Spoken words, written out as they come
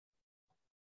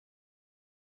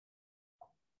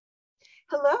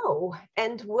Hello,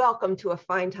 and welcome to A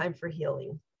Fine Time for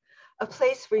Healing, a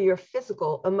place where your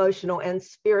physical, emotional, and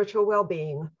spiritual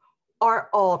well-being are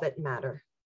all that matter.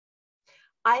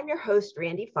 I'm your host,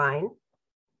 Randy Fine,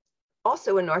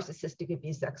 also a narcissistic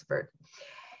abuse expert.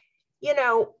 You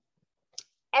know,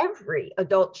 every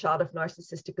adult child of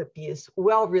narcissistic abuse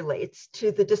well relates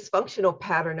to the dysfunctional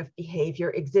pattern of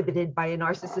behavior exhibited by a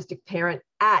narcissistic parent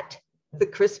at the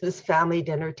Christmas family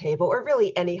dinner table, or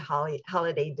really any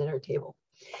holiday dinner table.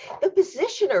 The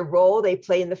position or role they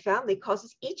play in the family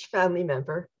causes each family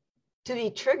member to be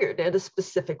triggered in a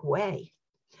specific way.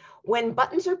 When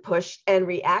buttons are pushed and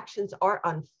reactions are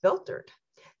unfiltered,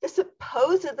 the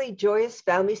supposedly joyous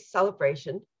family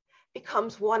celebration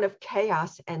becomes one of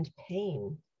chaos and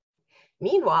pain.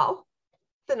 Meanwhile,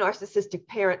 the narcissistic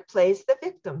parent plays the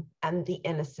victim and the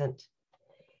innocent.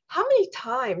 How many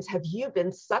times have you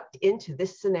been sucked into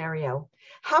this scenario?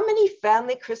 How many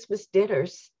family Christmas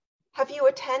dinners have you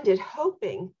attended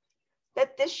hoping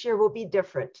that this year will be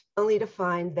different, only to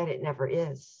find that it never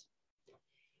is?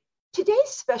 Today's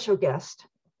special guest,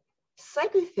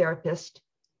 psychotherapist,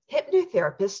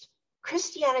 hypnotherapist,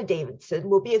 Christiana Davidson,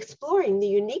 will be exploring the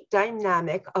unique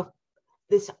dynamic of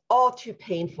this all too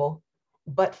painful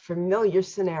but familiar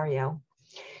scenario.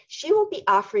 She will be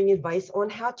offering advice on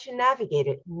how to navigate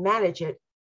it, manage it,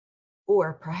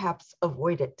 or perhaps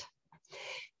avoid it.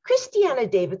 Christiana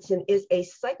Davidson is a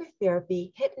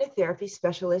psychotherapy, hypnotherapy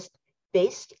specialist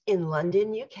based in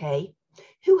London, UK,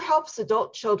 who helps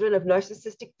adult children of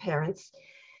narcissistic parents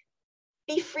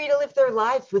be free to live their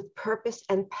lives with purpose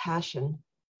and passion,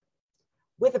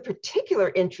 with a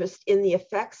particular interest in the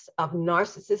effects of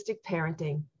narcissistic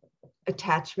parenting,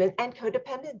 attachment, and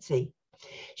codependency.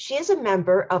 She is a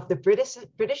member of the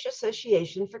British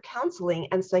Association for Counseling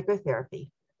and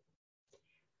Psychotherapy.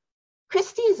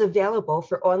 Christy is available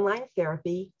for online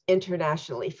therapy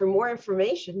internationally. For more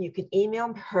information, you can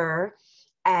email her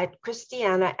at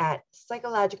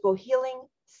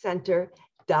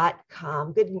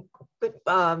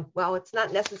christiana@psychologicalhealingcenter.com. Well, it's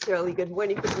not necessarily good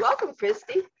morning, but welcome,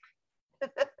 Christy.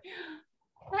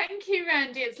 Thank you,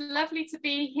 Randy. It's lovely to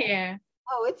be here.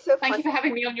 Oh, it's so fun. Thank you for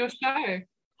having me on your show.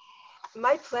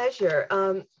 My pleasure.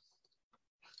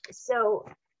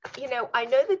 I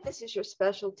know that this is your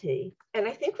specialty, and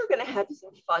I think we're going to have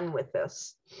some fun with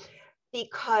this,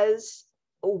 because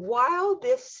while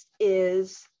this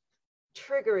is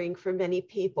triggering for many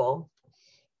people,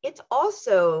 it's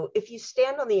also, if you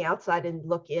stand on the outside and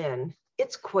look in,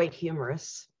 it's quite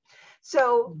humorous.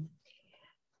 So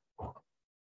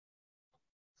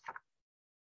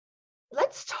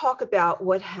let's talk about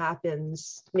what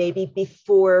happens maybe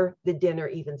before the dinner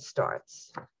even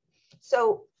starts.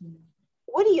 So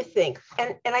what do you think?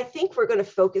 And I think we're going to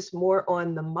focus more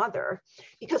on the mother,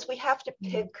 because we have to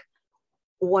pick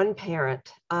one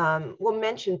parent. We'll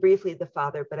mention briefly the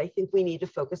father, but I think we need to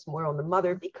focus more on the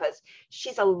mother because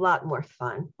she's a lot more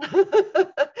fun.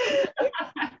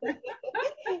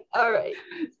 All right.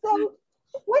 So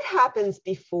what happens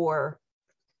before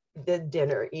the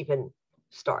dinner even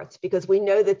starts? Because we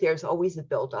know that there's always a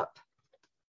buildup.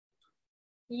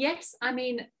 Yes, I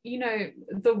mean,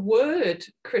 the word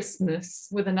Christmas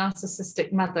with a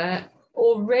narcissistic mother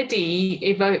already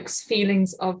evokes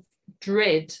feelings of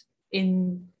dread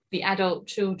in the adult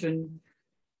children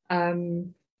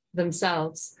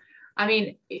themselves. I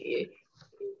mean,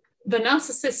 the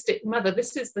narcissistic mother,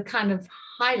 this is the kind of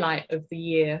highlight of the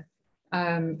year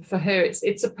for her.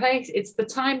 It's the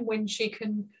time when she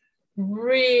can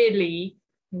really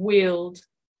wield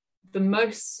the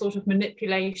most sort of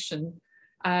manipulation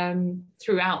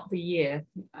throughout the year,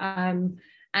 and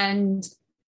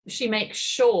she makes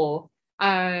sure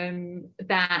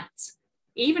that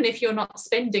even if you're not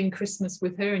spending Christmas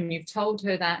with her and you've told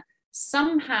her that,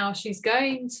 somehow she's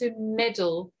going to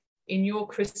meddle in your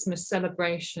Christmas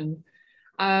celebration.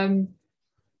 Often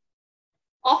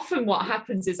what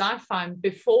happens is, I find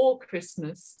before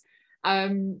Christmas,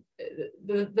 the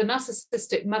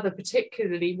narcissistic mother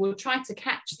particularly will try to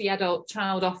catch the adult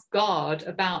child off guard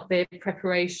about their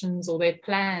preparations or their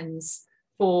plans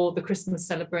for the Christmas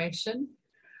celebration.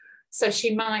 So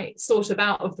she might sort of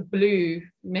out of the blue,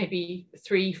 maybe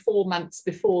 3-4 months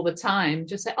before the time,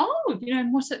 just say, oh,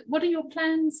 what are your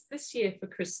plans this year for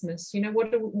Christmas?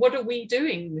 What are we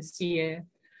doing this year?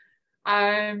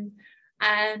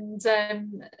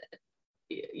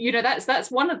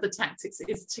 That's one of the tactics,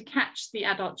 is to catch the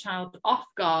adult child off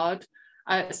guard,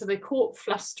 so they're caught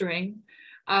flustering,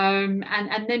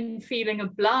 and then feeling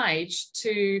obliged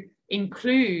to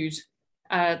include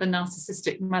the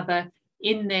narcissistic mother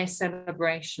in their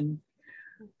celebration.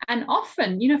 And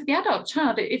often, for the adult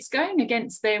child, it's going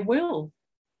against their will.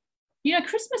 You know,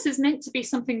 Christmas is meant to be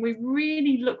something we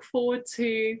really look forward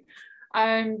to,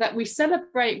 that we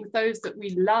celebrate with those that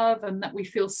we love and that we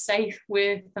feel safe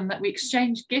with and that we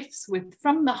exchange gifts with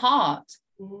from the heart.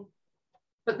 Mm-hmm.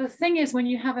 But the thing is, when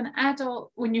you have an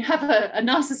adult, when you have a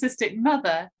narcissistic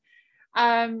mother,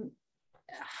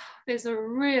 there's a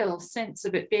real sense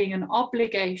of it being an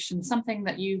obligation, something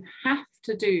that you have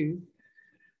to do.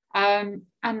 And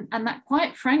that,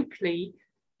 quite frankly,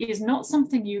 is not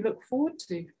something you look forward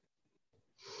to.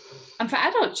 And for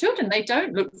adult children, they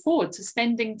don't look forward to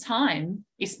spending time,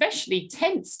 especially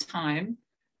tense time,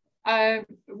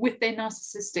 with their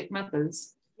narcissistic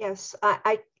mothers. Yes,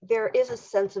 there is a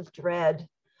sense of dread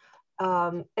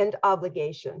and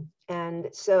obligation. And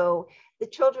so the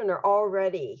adult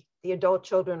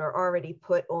children are already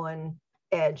put on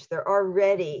edge. They're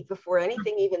already, before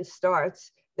anything even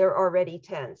starts, they're already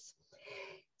tense.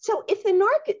 So if the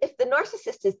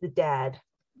narcissist is the dad,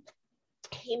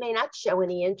 he may not show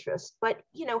any interest, but,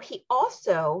 you know, he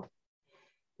also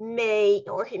may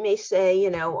say, you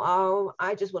know, oh,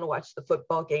 I just want to watch the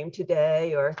football game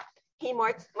today, or he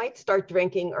might start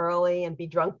drinking early and be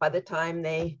drunk by the time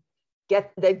the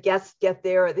guests get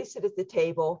there, or they sit at the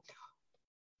table.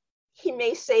 He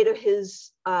may say to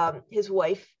his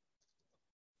wife,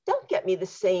 don't get me the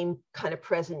same kind of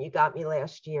present you got me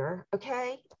last year,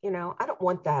 okay? You know, I don't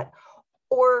want that.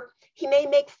 Or he may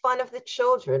make fun of the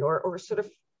children, or sort of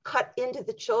cut into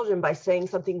the children by saying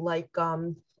something like,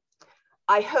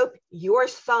 I hope your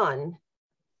son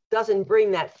doesn't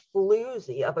bring that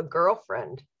floozy of a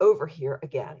girlfriend over here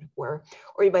again. Or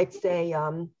he might say,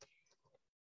 I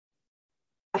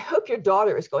hope your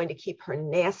daughter is going to keep her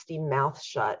nasty mouth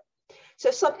shut.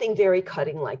 So something very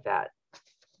cutting like that.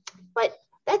 But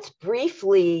that's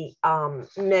briefly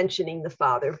mentioning the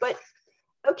father. But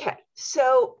okay,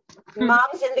 so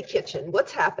mom's in the kitchen.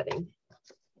 What's happening?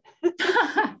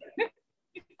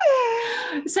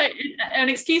 So, and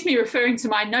excuse me referring to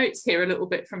my notes here a little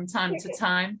bit from time to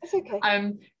time. That's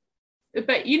okay.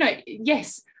 But, you know,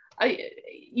 yes,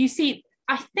 you see,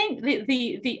 I think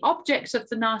the object of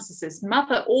the narcissist,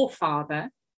 mother or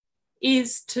father,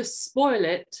 is to spoil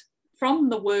it from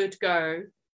the word go,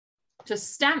 to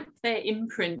stamp their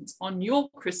imprint on your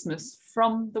Christmas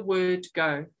from the word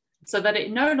go, so that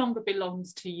it no longer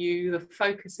belongs to you. The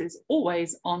focus is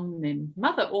always on them,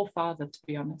 mother or father, to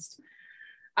be honest.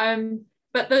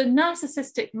 But the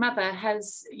narcissistic mother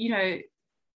has, you know,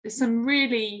 some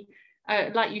really,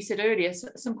 like you said earlier,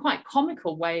 some quite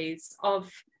comical ways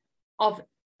of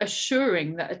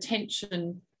assuring that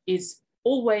attention is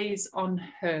always on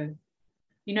her.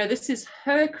 You know, this is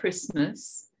her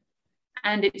Christmas,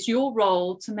 and it's your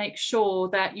role to make sure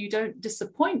that you don't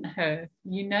disappoint her,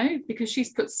 you know, because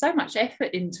she's put so much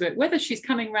effort into it, whether she's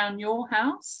coming around your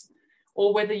house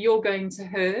or whether you're going to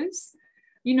hers.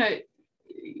 You know,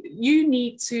 you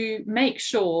need to make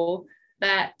sure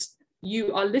that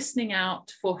you are listening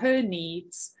out for her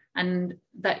needs, and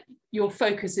that your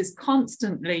focus is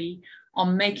constantly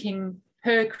on making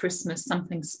her Christmas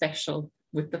something special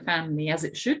with the family, as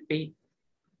it should be.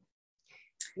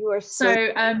 You are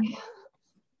so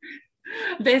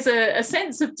there's a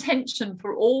sense of tension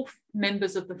for all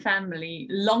members of the family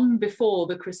long before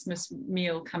the Christmas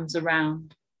meal comes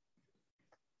around.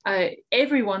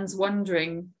 Everyone's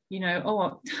wondering, you know,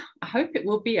 oh, I hope it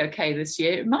will be okay this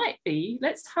year. It might be.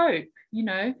 Let's hope, you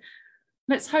know,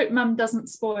 let's hope mum doesn't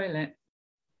spoil it.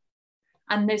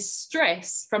 And there's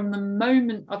stress from the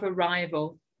moment of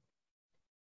arrival.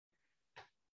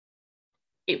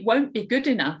 It won't be good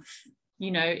enough,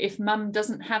 you know, if mum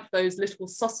doesn't have those little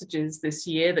sausages this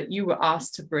year that you were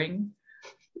asked to bring,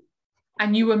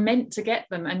 and you were meant to get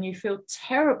them, and you feel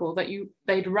terrible that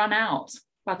they'd run out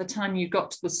by the time you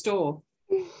got to the store.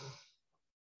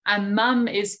 And mum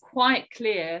is quite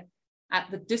clear at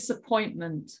the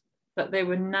disappointment that there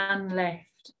were none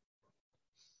left.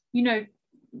 You know,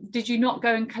 did you not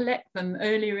go and collect them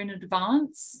earlier in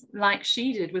advance like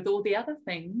she did with all the other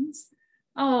things?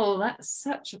 Oh, that's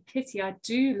such a pity. I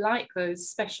do like those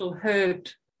special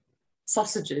herbed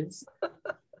sausages.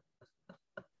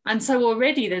 And so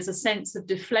already there's a sense of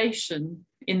deflation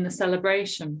in the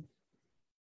celebration.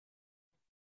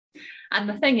 And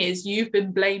the thing is, you've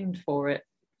been blamed for it.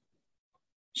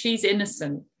 She's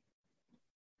innocent.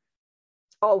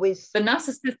 Always. The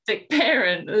narcissistic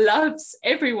parent loves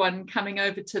everyone coming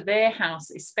over to their house,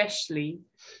 especially,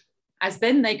 as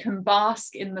then they can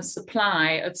bask in the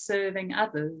supply of serving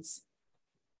others,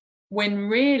 when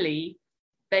really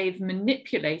they've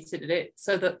manipulated it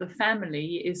so that the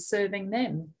family is serving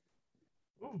them.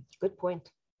 Good point.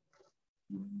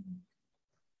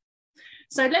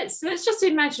 So let's just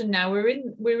imagine now we're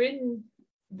in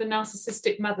the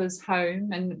narcissistic mother's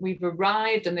home, and we've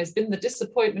arrived, and there's been the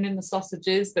disappointment in the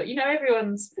sausages, but, you know,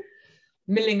 everyone's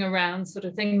milling around sort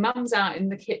of thing. Mum's out in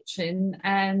the kitchen,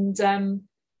 and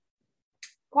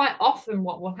quite often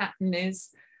what will happen is,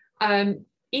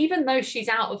 even though she's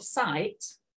out of sight,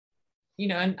 you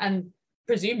know, and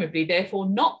presumably therefore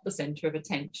not the center of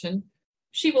attention,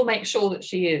 she will make sure that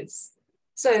she is.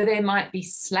 So there might be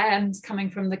slams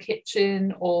coming from the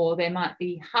kitchen, or there might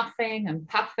be huffing and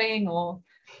puffing, or,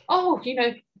 oh, you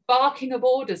know, barking of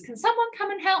orders. Can someone come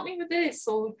and help me with this?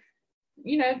 Or,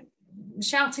 you know,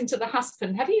 shouting to the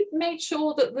husband, have you made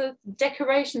sure that the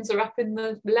decorations are up in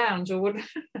the lounge or whatever?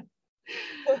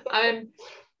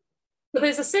 But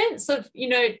there's a sense of, you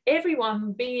know,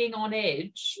 everyone being on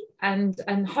edge and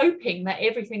hoping that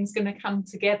everything's going to come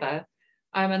together,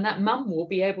 and that mum will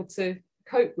be able to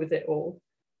cope with it all.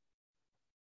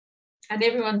 And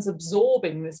everyone's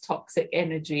absorbing this toxic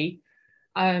energy.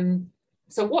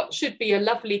 So what should be a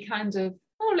lovely kind of,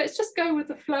 oh, let's just go with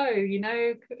the flow, you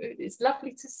know, it's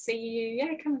lovely to see you.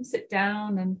 Yeah, come and sit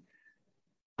down, and,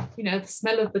 you know, the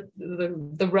smell of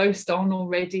the roast on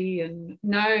already. And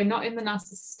no, not in the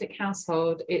narcissistic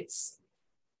household. It's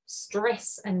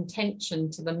stress and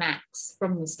tension to the max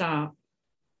from the start.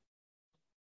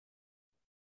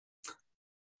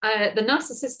 The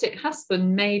narcissistic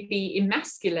husband may be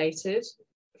emasculated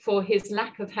for his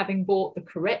lack of having bought the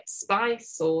correct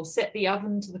spice or set the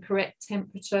oven to the correct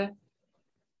temperature.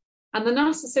 And the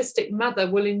narcissistic mother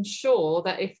will ensure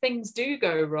that if things do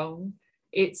go wrong,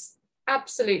 it's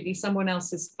absolutely someone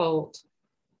else's fault.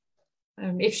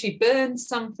 If she burns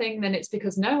something, then it's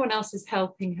because no one else is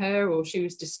helping her, or she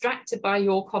was distracted by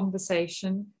your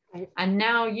conversation. Right. And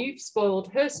now you've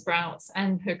spoiled her sprouts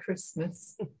and her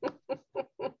Christmas.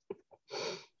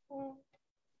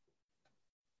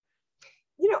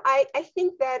 You know, I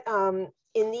think that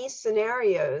in these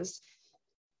scenarios,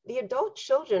 the adult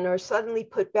children are suddenly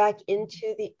put back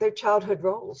into their childhood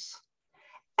roles.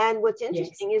 And what's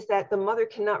interesting is that the mother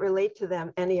cannot relate to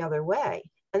them any other way.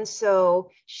 And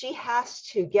so she has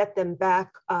to get them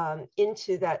back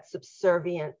into that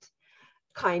subservient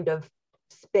kind of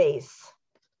space.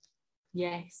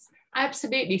 Yes,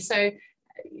 absolutely. So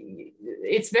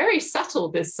it's very subtle,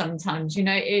 this sometimes, you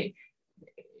know,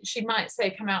 she might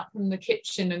say, come out from the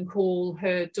kitchen and call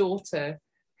her daughter,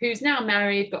 who's now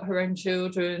married, got her own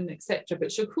children, etc.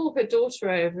 But she'll call her daughter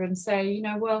over and say, you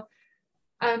know, well,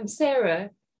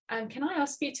 Sarah, can I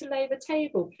ask you to lay the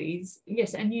table, please?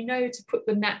 Yes, and you know, to put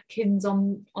the napkins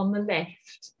on the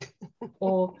left,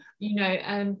 or, you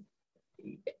know,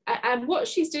 and what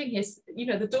she's doing is, you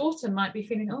know, the daughter might be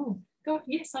feeling, oh God,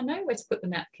 yes, I know where to put the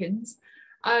napkins.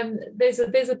 There's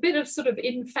a bit of sort of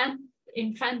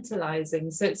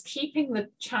infantilizing, so it's keeping the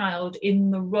child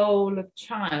in the role of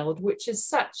child, which is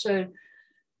such a,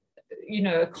 you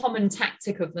know, a common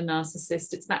tactic of the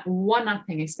narcissist. It's that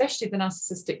one-upping, especially the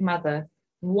narcissistic mother,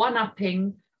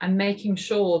 one-upping and making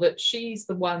sure that she's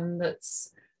the one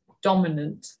that's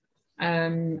dominant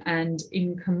and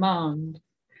in command.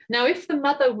 Now, if the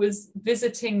mother was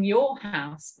visiting your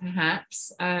house,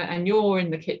 perhaps, and you're in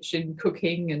the kitchen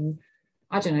cooking and,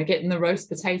 I don't know, getting the roast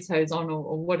potatoes on,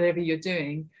 or whatever you're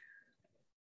doing,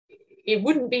 it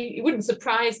wouldn't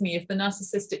surprise me if the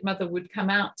narcissistic mother would come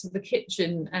out to the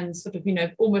kitchen and sort of, you know,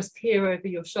 almost peer over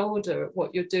your shoulder at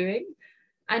what you're doing,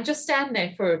 and just stand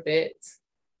there for a bit,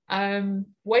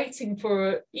 waiting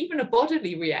for even a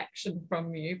bodily reaction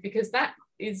from you, because that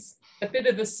is a bit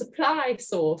of a supply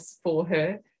source for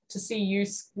her, to see you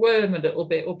squirm a little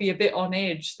bit or be a bit on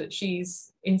edge, that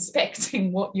she's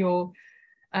inspecting what you're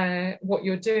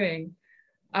doing.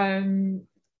 And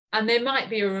there might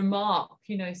be a remark,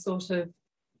 you know, sort of,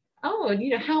 oh, and,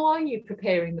 you know, how are you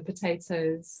preparing the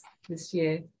potatoes this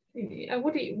year?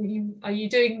 What are you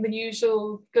doing the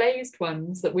usual glazed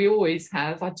ones that we always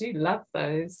have? I do love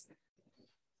those.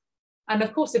 And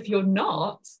of course, if you're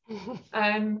not,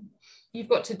 you've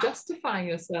got to justify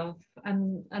yourself,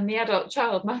 and the adult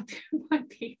child might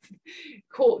be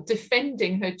caught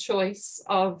defending her choice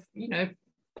of, you know,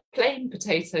 plain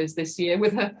potatoes this year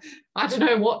with a, I don't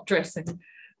know what dressing.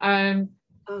 Oh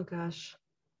gosh.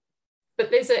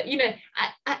 But there's a, you know,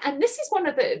 and this is one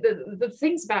of the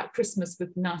things about Christmas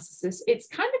with narcissists.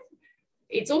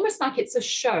 It's almost like it's a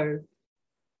show,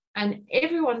 and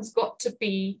everyone's got to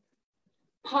be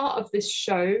part of this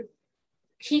show,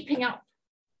 keeping up.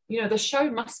 You know, the show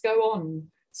must go on,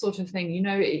 sort of thing. You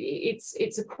know,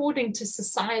 it's according to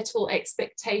societal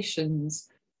expectations,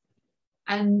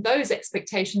 and those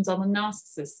expectations are the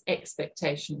narcissist's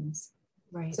expectations.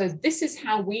 Right. So this is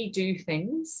how we do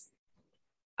things.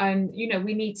 You know,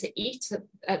 we need to eat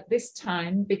at this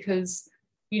time because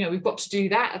we've got to do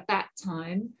that at that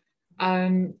time.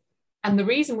 And the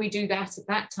reason we do that at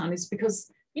that time is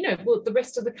because, well, the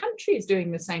rest of the country is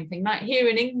doing the same thing. Like here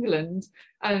in England,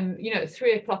 at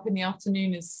 3 o'clock in the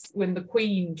afternoon is when the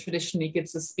Queen traditionally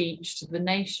gives a speech to the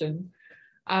nation.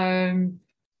 And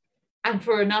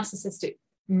for a narcissistic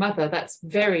mother, that's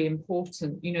very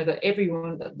important,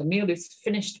 that the meal is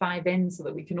finished by then, so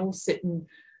that we can all sit and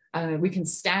we can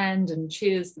stand and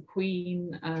cheers the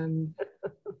Queen, and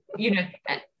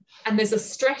there's a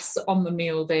stress on the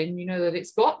meal then, that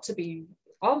it's got to be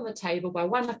on the table by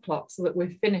 1 o'clock so that we're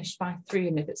finished by 3.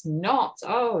 And if it's not,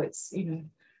 it's,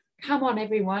 come on,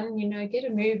 everyone, get a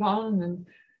move on. And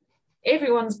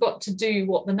everyone's got to do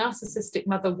what the narcissistic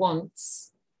mother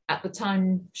wants at the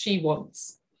time she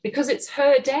wants, because it's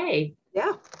her day.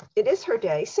 Yeah, it is her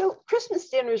day. So Christmas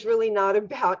dinner is really not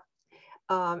about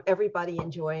everybody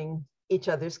enjoying each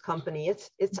other's company.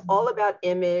 It's all about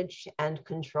image and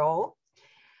control.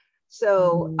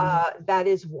 So that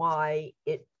is why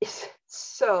it is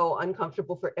so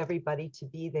uncomfortable for everybody to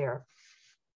be there.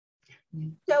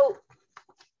 So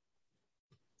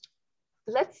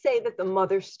let's say that the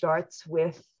mother starts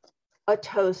with a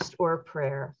toast or a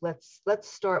prayer. Let's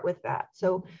start with that.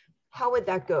 So how would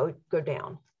that go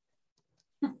down?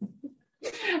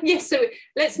 Yes, so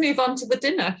let's move on to the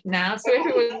dinner now. So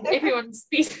everyone's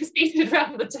seated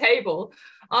around the table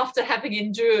after having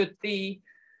endured the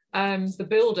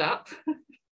build-up.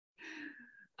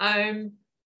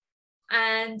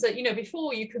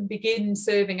 Before you can begin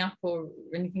serving up or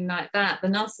anything like that, the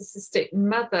narcissistic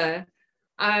mother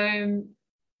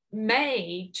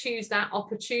may choose that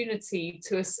opportunity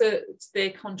to assert their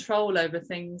control over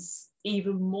things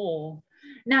even more.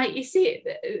 Now, you see,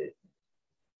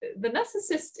 the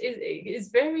narcissist is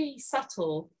very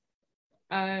subtle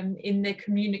in their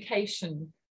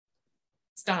communication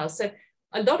style. So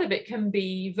a lot of it can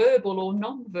be verbal or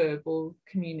non-verbal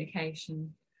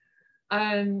communication.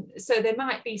 So there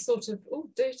might be sort of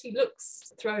dirty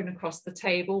looks thrown across the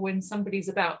table when somebody's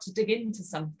about to dig into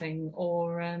something,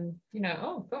 or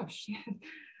oh gosh,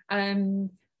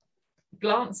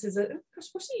 glances at, oh gosh,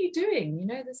 what are you doing?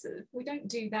 We don't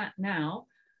do that now.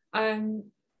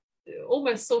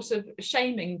 Almost sort of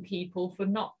shaming people for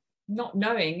not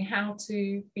knowing how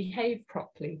to behave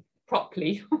properly.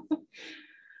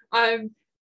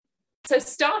 So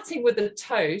starting with a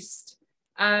toast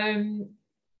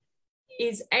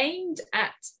is aimed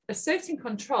at asserting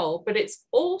control, but it's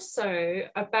also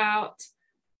about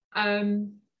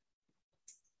getting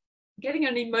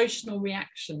an emotional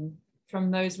reaction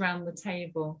from those around the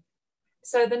table.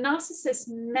 So the narcissist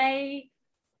may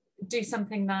do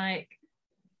something like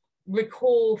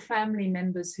recall family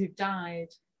members who died,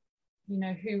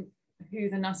 who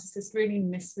the narcissist really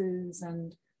misses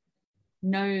and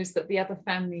knows that the other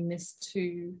family missed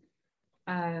too.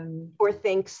 Or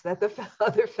thinks that the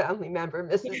other family member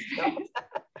misses them.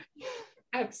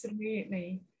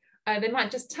 Absolutely. They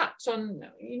might just touch on,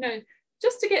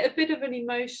 just to get a bit of an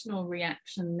emotional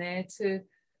reaction there to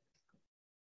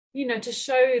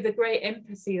show the great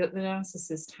empathy that the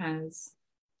narcissist has,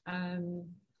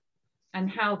 and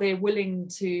how they're willing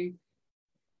to,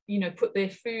 put their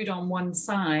food on one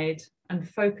side and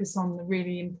focus on the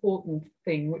really important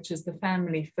thing, which is the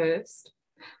family first.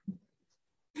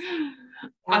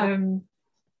 And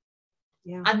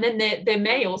then there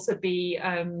may also be,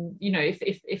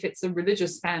 if it's a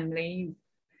religious family,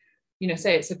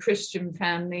 say it's a Christian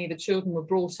family, the children were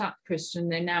brought up Christian,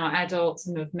 they're now adults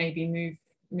and have maybe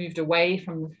moved away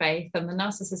from the faith, and the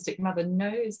narcissistic mother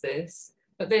knows this,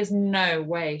 but there's no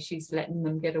way she's letting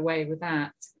them get away with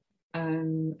that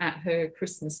at her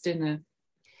Christmas dinner.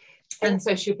 And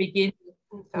so she'll begin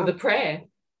with a prayer.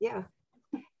 Yeah.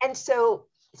 And so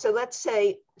let's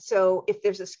say, if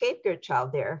there's a scapegoat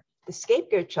child there, the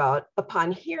scapegoat child,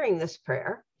 upon hearing this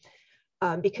prayer,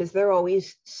 because they're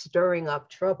always stirring up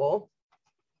trouble,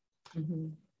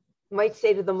 might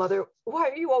say to the mother, why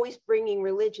are you always bringing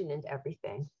religion into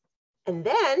everything? And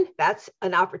then that's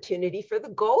an opportunity for the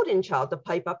golden child to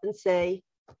pipe up and say,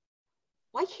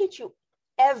 why can't you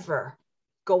ever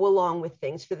go along with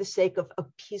things for the sake of a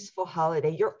peaceful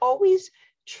holiday? You're always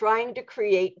trying to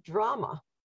create drama.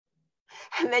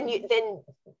 And then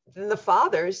the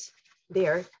father's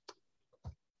there,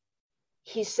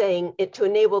 he's saying it to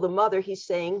enable the mother. He's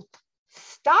saying,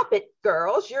 stop it,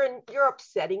 girls, you're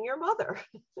upsetting your mother.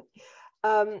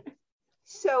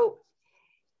 So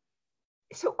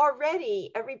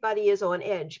already everybody is on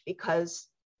edge, because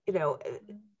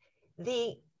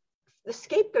the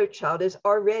scapegoat child is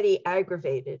already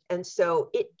aggravated, and so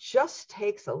it just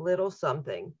takes a little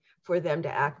something for them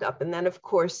to act up. And then of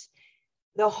course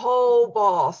the whole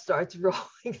ball starts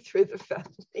rolling through the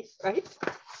family, right?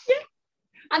 Yeah.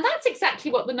 And that's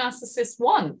exactly what the narcissist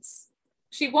wants.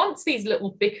 She wants these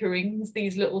little bickerings,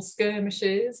 these little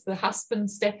skirmishes, the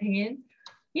husband stepping in,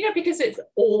 because it's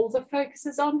all the focus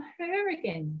is on her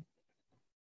again,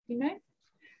 and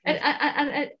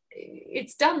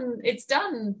it's done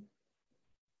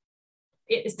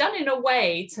in a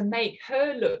way to make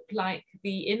her look like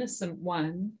the innocent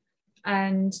one,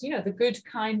 and the good,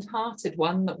 kind-hearted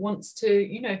one that wants to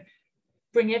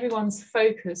bring everyone's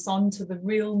focus onto the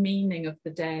real meaning of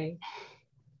the day,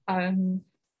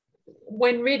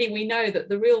 when really we know that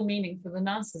the real meaning for the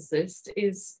narcissist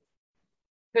is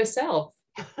herself.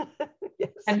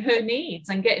 Yes. And her needs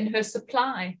and getting her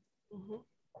supply. Mm-hmm.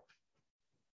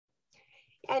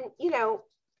 And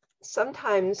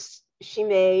sometimes she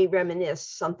may reminisce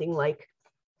something like,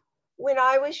 when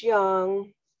I was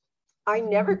young, I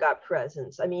never got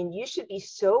presents. I mean, you should be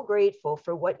so grateful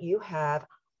for what you have.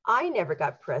 I never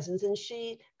got presents. And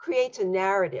she creates a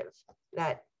narrative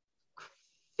that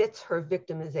fits her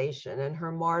victimization and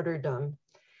her martyrdom.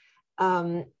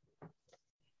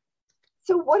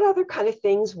 So what other kind of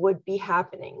things would be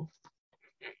happening?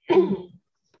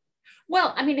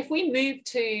 Well, I mean, if we move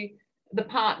to the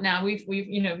part now, we've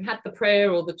had the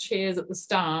prayer or the cheers at the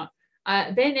start,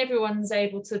 then everyone's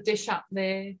able to dish up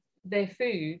their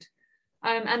food.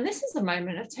 And this is a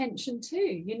moment of tension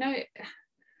too,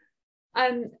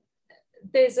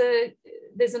 there's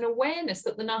an awareness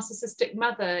that the narcissistic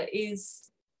mother is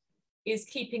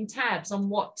keeping tabs on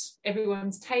what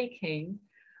everyone's taking,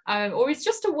 or is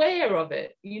just aware of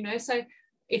it, so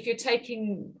if you're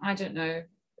taking, I don't know,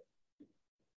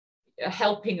 a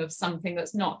helping of something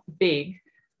that's not big,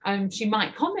 she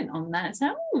might comment on that and say,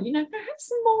 oh, perhaps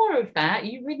some more of that.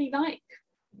 You really like,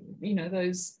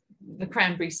 the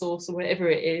cranberry sauce or whatever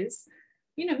it is,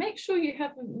 make sure you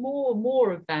have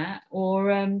more of that. Or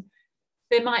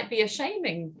there might be a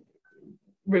shaming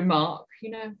remark,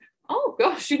 oh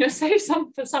gosh, save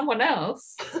some for someone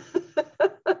else.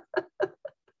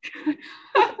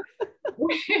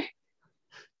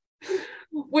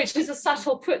 Which is a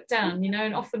subtle put down,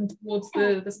 and often towards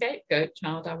the scapegoat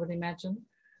child, I would imagine.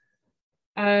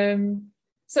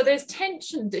 So there's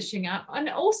tension dishing up. And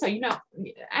also,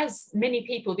 as many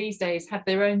people these days have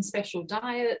their own special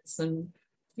diets, and,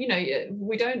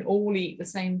 we don't all eat the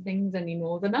same things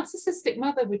anymore. The narcissistic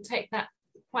mother would take that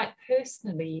quite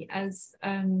personally as,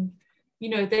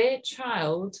 their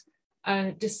child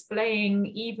displaying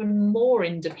even more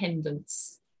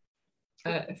independence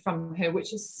from her,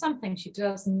 which is something she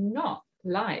does not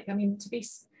like. I mean,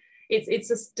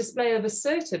 it's a display of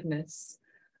assertiveness,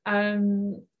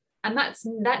 and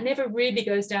that never really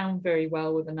goes down very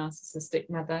well with a narcissistic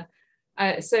mother.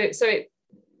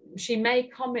 She may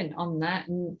comment on that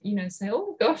and say,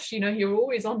 oh gosh, you're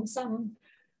always on some,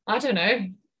 I don't know,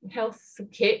 health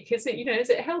kick. Is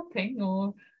it helping?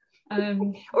 Or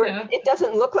it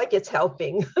doesn't look like it's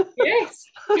helping. Yes,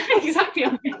 exactly.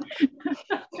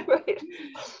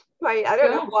 Right. I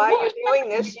don't know why you're doing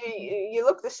this. You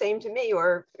look the same to me,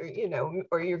 or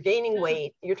you're gaining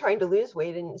weight. You're trying to lose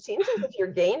weight, and it seems as if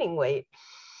you're gaining weight.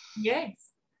 Yes,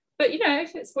 but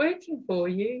if it's working for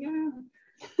you,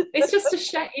 it's just a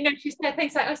shame. She said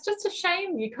things like, it's just a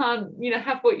shame you can't,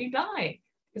 have what you like,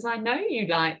 because I know you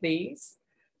like these.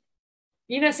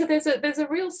 So there's a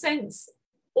real sense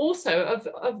also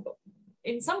of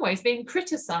in some ways being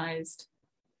criticized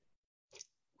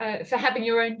for having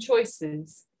your own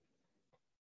choices,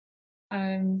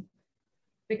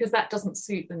 because that doesn't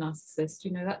suit the narcissist.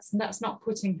 That's not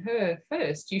putting her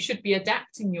first. You should be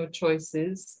adapting your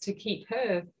choices to keep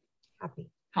her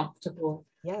happy, comfortable.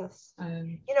 Yes.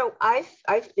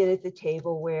 I've been at the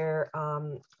table where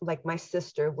like my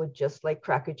sister would just like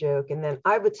crack a joke, and then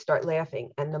I would start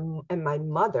laughing, and my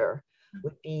mother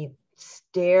would be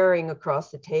staring across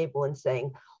the table and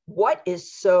saying, what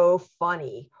is so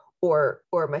funny? Or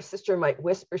my sister might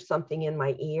whisper something in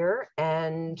my ear,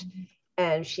 and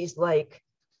she's like,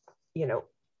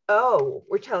 oh,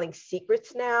 we're telling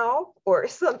secrets now, or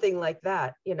something like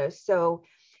that, so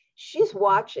she's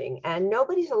watching, and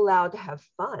nobody's allowed to have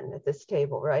fun at this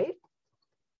table, right?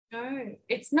 No,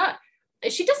 it's not.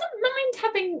 She doesn't mind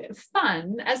having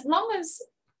fun as long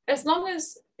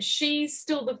as she's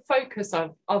still the focus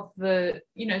of the,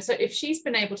 so if she's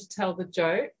been able to tell the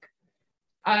joke,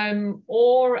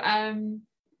 or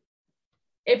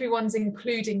everyone's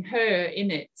including her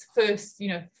in it first,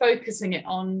 focusing it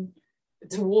on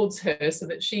towards her so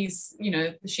that she's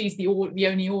the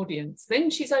only audience, then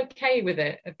she's okay with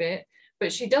it a bit.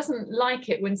 But she doesn't like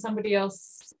it when somebody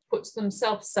else puts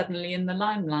themselves suddenly in the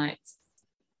limelight.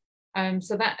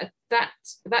 So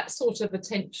that sort of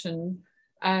attention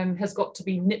has got to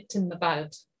be nipped in the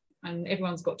bud, and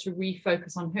everyone's got to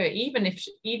refocus on her, even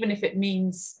if it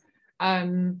means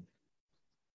bringing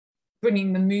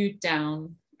the mood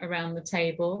down around the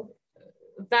table.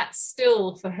 That's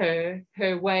still for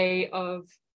her way of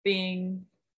being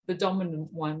the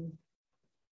dominant one,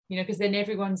 you know, because then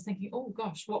everyone's thinking, oh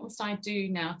gosh, what must I do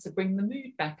now to bring the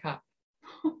mood back up?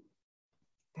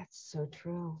 That's so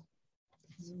true.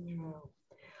 That's so true.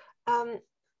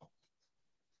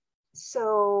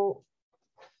 So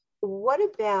what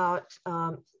about,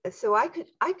 so I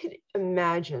could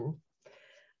imagine,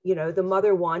 you know, the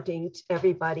mother wanting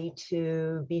everybody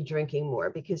to be drinking more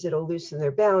because it'll loosen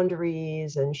their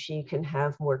boundaries and she can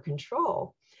have more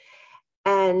control.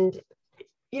 And,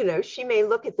 you know, she may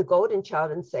look at the golden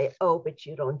child and say, oh, but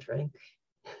you don't drink.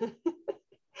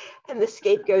 And the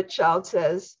scapegoat child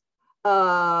says,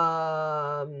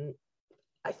 I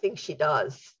think she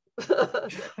does.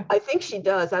 I think she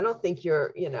does. I don't think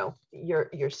you're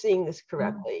seeing this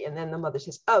correctly. And then the mother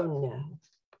says, oh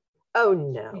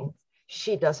no,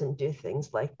 she doesn't do things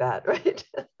like that, right?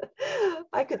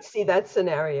 I could see that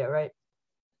scenario, right?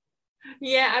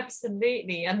 Yeah,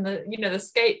 absolutely. And the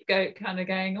scapegoat kind of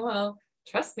going, well,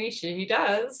 trust me, she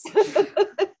does.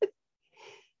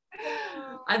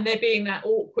 And there being that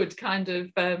awkward kind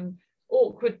of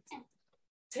awkward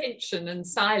tension and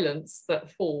silence that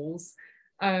falls,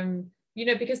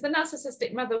 because the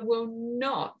narcissistic mother will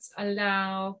not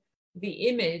allow the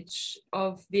image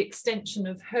of the extension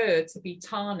of her to be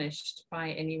tarnished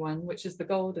by anyone, which is the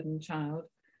golden child.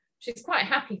 She's quite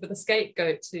happy for the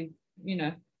scapegoat to,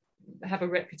 have a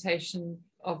reputation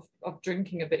of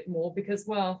drinking a bit more because,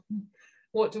 well,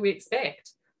 what do we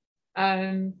expect?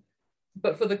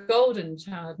 But for the golden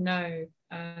child, no,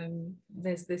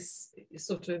 there's this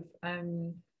sort of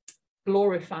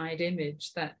glorified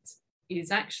image that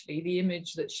is actually the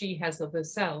image that she has of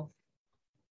herself.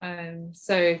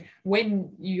 So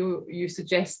when you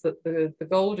suggest that the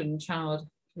golden child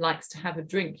likes to have a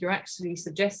drink, you're actually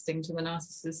suggesting to the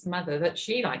narcissist mother that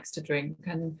she likes to drink,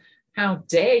 and how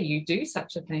dare you do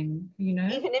such a thing,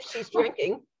 Even if she's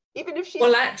drinking, even if she's...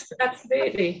 Well,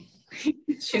 absolutely.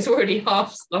 She's already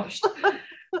half sloshed.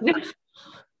 That's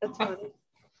funny.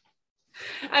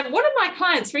 And one of my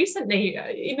clients recently,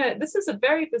 this is a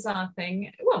very bizarre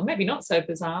thing. Well, maybe not so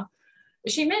bizarre.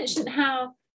 She mentioned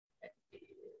how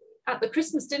at the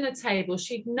Christmas dinner table,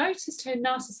 she'd noticed her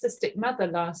narcissistic mother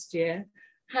last year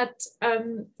had,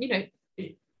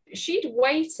 she'd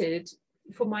waited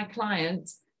for my client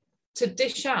to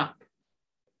dish up.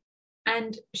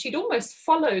 And she'd almost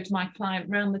followed my client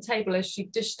around the table as she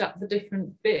dished up the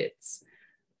different bits.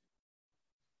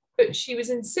 But she was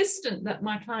insistent that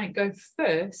my client go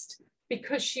first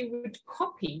because she would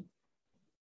copy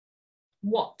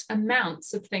what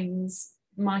amounts of things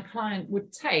my client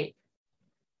would take,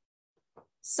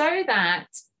 so that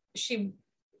she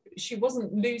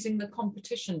wasn't losing the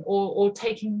competition or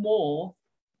taking more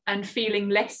and feeling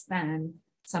less than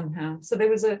somehow. So there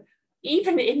was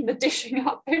even in the dishing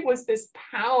up, there was this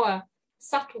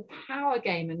subtle power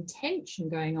game and tension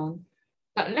going on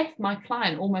that left my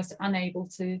client almost unable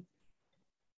to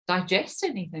digest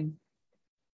anything.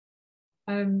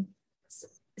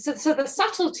 So the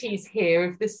subtleties here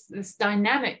of this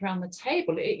dynamic around the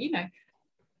table,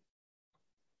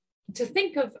 to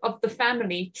think of the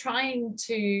family trying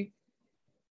to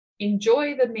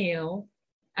enjoy the meal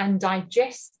and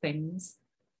digest things,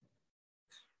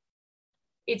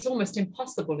 it's almost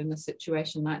impossible in a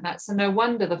situation like that. So no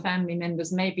wonder the family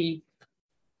members may be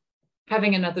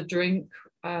having another drink.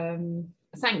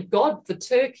 Thank God for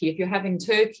turkey. If you're having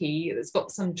turkey, it's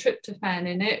got some tryptophan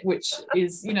in it, which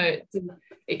is,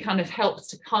 it kind of helps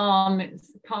to calm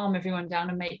everyone down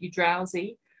and make you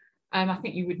drowsy. I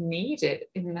think you would need it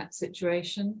in that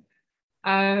situation.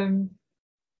 So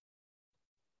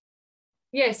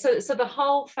the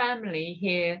whole family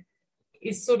here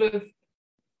is sort of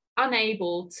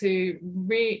unable to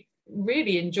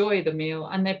really enjoy the meal,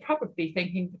 and they're probably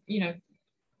thinking, I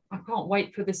can't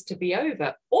wait for this to be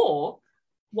over. Or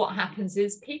what happens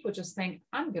is people just think,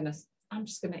 I'm just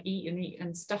gonna eat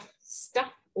and stuff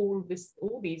all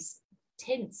these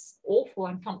tense, awful,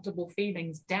 uncomfortable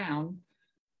feelings down.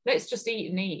 Let's just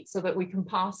eat and eat so that we can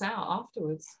pass out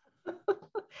afterwards.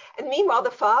 And meanwhile,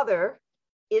 the father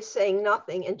is saying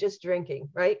nothing and just drinking,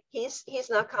 right? He's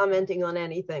not commenting on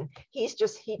anything. He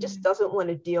just doesn't want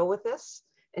to deal with this,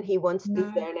 and he wants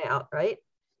to zone out, right?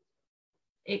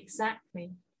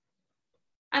 Exactly.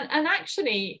 And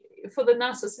actually, for the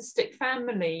narcissistic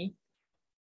family,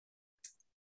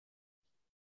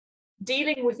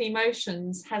 dealing with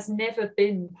emotions has never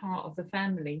been part of the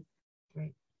family.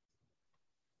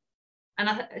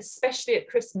 especially at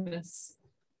Christmas,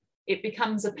 it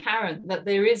becomes apparent that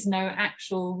there is no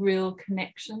actual real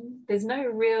connection. There's no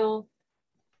real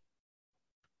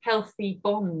healthy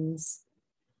bonds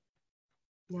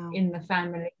in the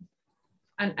family.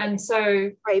 And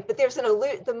so right, but there's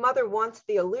the mother wants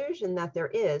the illusion that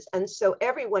there is, and so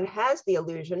everyone has the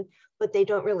illusion, but they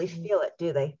don't really feel it,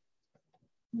 do they?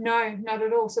 No, not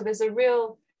at all. So there's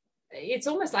it's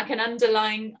almost like an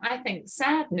underlying, I think,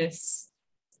 sadness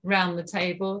around the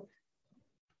table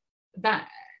that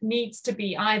needs to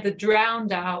be either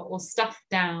drowned out or stuffed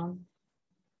down,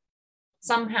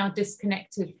 somehow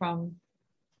disconnected from,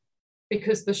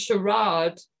 because the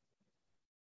charade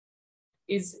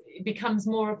becomes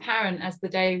more apparent as the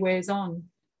day wears on.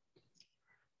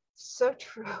 So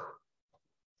true.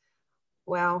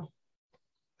 Wow.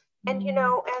 And,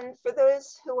 and for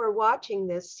those who are watching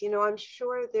this, I'm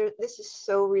sure this is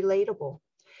so relatable.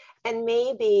 And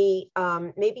maybe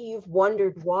you've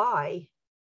wondered why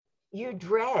you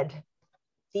dread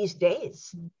these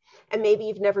days. And maybe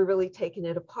you've never really taken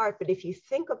it apart. But if you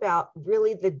think about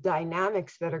really the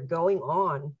dynamics that are going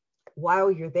on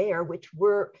while you're there, which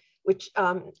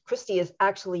Christy is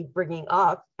actually bringing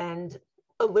up and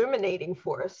illuminating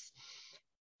for us,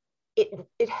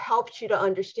 it helps you to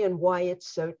understand why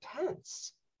it's so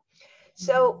tense.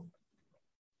 So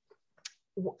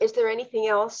is there anything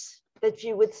else that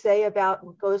you would say about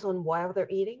what goes on while they're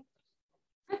eating?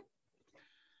 I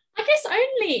guess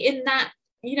only in that,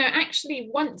 actually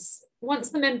once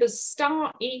the members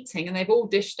start eating and they've all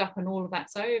dished up and all of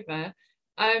that's over,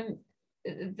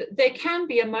 there can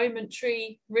be a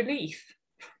momentary relief.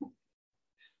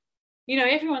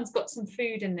 Everyone's got some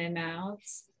food in their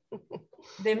mouths.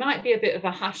 There might be a bit of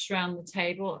a hush around the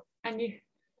table, and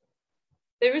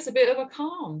there is a bit of a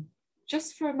calm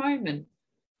just for a moment.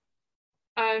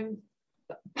 But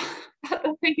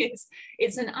the thing is,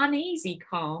 it's an uneasy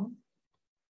calm,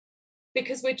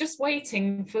 because we're just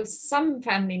waiting for some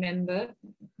family member,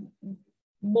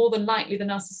 more than likely the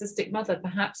narcissistic mother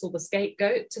perhaps, or the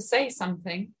scapegoat, to say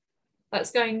something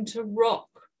that's going to rock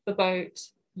the boat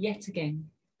yet again.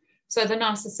 So the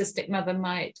narcissistic mother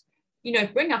might,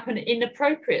 bring up an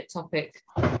inappropriate topic.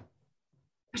 I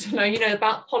don't know,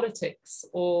 about politics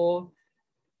or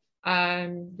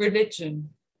religion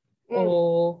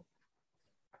or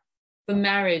the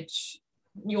marriage,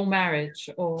 your marriage,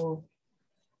 or,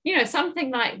 something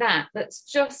like that, that's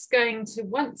just going to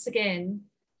once again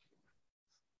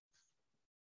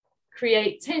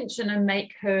create tension and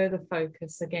make her the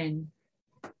focus again,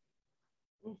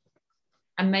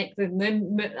 and make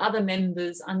the other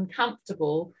members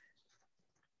uncomfortable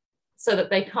so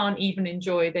that they can't even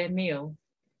enjoy their meal.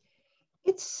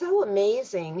 It's so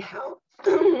amazing how,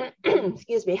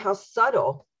 excuse me, how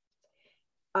subtle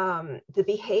the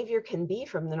behavior can be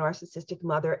from the narcissistic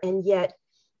mother, and yet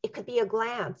it could be a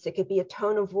glance, it could be a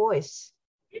tone of voice,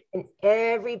 and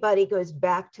everybody goes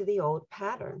back to the old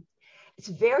pattern. It's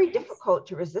very difficult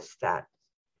to resist that.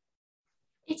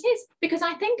 It is, because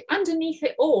I think underneath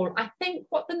it all, I think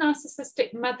what the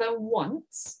narcissistic mother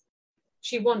wants,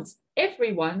 she wants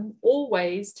everyone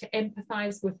always to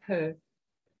empathize with her,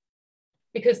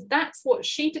 because that's what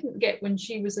she didn't get when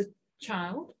she was a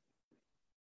child.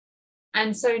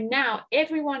 And so now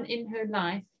everyone in her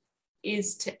life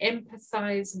is to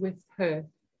empathize with her,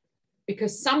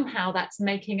 because somehow that's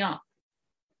making up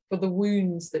for the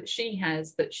wounds that she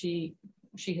has, that she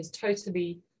has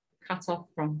totally cut off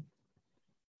from.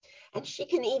 And she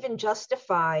can even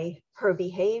justify her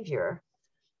behavior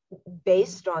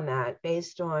based on that,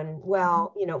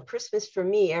 well, Christmas for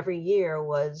me every year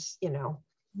was,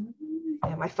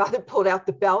 and my father pulled out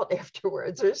the belt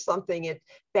afterwards or something,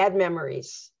 bad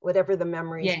memories, whatever the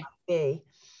memories might be.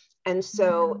 And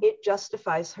so it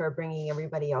justifies her bringing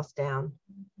everybody else down.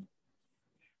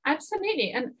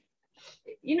 Absolutely. And,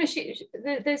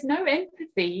 there's no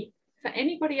empathy for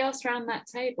anybody else around that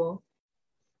table.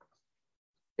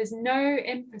 There's no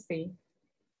empathy.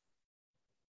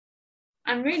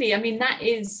 And really, I mean, that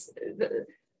is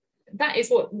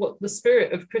what the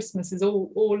spirit of Christmas is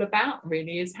all about,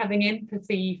 really, is having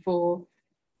empathy for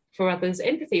others.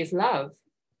 Empathy is love,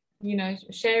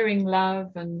 sharing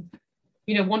love and,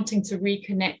 wanting to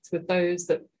reconnect with those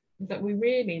that we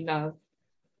really love.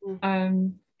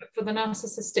 But for the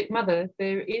narcissistic mother,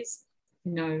 there is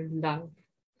no love,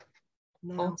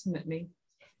 ultimately.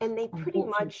 And they pretty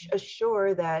much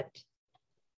assure that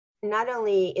not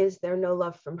only is there no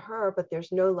love from her, but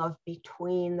there's no love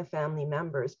between the family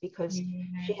members, because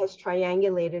she has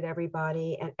triangulated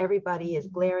everybody, and everybody is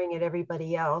glaring at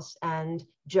everybody else and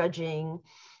judging,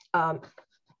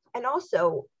 and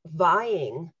also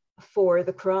vying for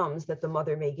the crumbs that the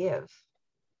mother may give.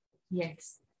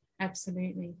 Yes,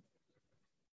 absolutely.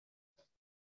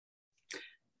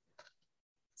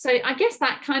 So I guess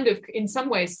that kind of, in some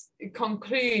ways,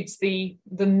 concludes the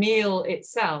meal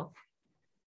itself.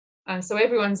 So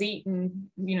everyone's eaten,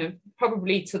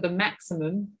 probably to the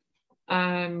maximum,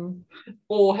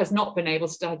 or has not been able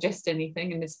to digest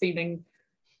anything and is feeling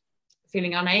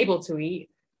unable to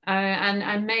eat,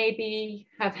 and maybe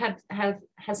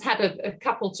has had a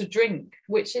couple to drink,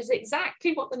 which is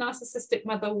exactly what the narcissistic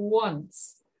mother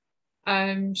wants.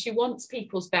 She wants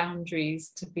people's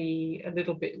boundaries to be a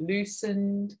little bit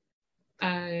loosened.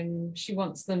 She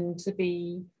wants them to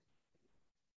be,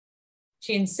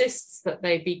 she insists that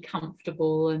they be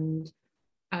comfortable and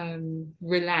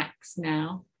relax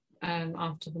now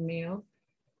after the meal.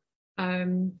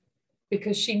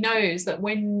 Because she knows that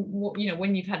when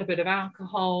you've had a bit of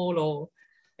alcohol or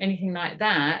anything like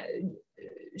that,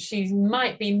 she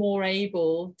might be more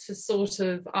able to sort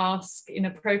of ask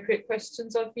inappropriate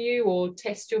questions of you or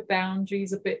test your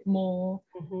boundaries a bit more.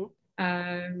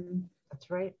 That's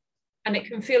right. And it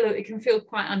can feel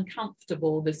quite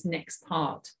uncomfortable, this next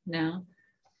part now,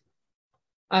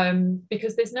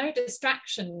 because there's no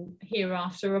distraction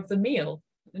hereafter of the meal.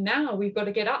 Now we've got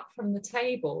to get up from the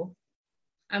table,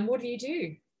 and what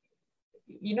do?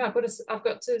 I've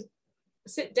got to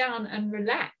sit down and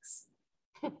relax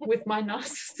with my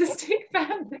narcissistic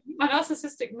family, my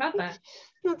narcissistic mother.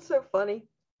 That's so funny.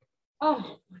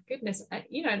 Oh my goodness. And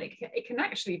it can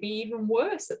actually be even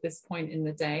worse at this point in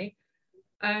the day,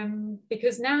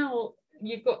 because now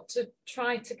you've got to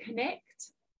try to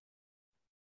connect,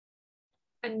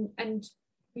 and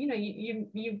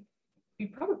you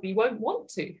probably won't want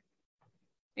to.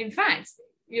 In fact,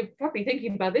 you're probably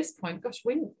thinking by this point, gosh,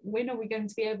 when are we going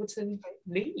to be able to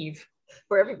leave?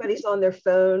 Where everybody's on their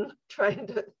phone trying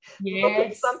to look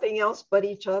at something else but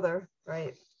each other,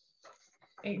 right?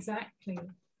 Exactly.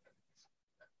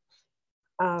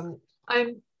 So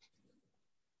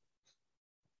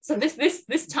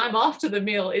this time after the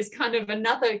meal is kind of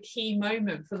another key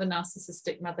moment for the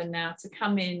narcissistic mother now to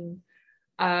come in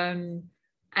and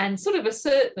sort of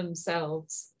assert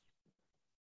themselves.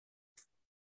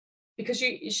 Because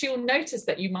she'll notice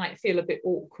that you might feel a bit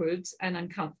awkward and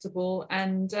uncomfortable,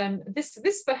 and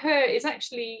this for her is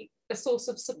actually a source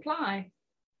of supply.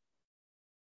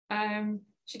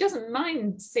 She doesn't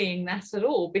mind seeing that at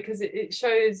all, because it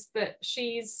shows that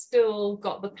she's still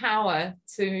got the power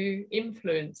to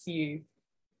influence you.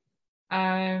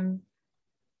 And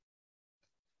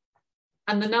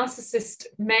the narcissist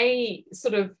may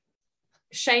sort of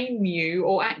shame you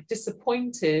or act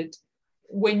disappointed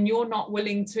when you're not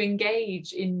willing to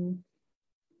engage in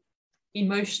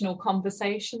emotional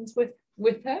conversations with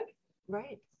her.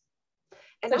 Right.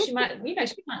 And so she might. And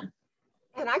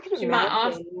I could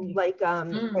imagine,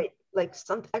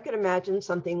 I could imagine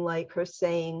something like her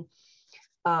saying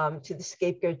to the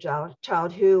scapegoat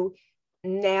child who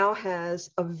now has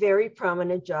a very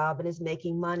prominent job and is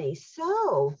making money.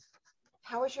 So,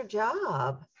 how is your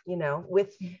job?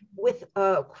 With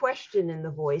a question in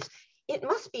the voice. It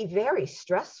must be very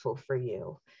stressful for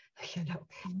you,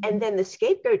 And then the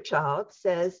scapegoat child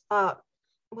says,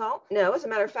 well, no, as a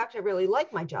matter of fact, I really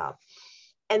like my job.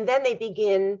 And then they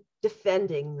begin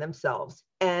defending themselves.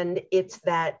 And it's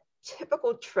that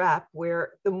typical trap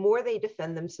where the more they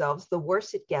defend themselves, the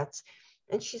worse it gets.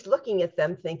 And she's looking at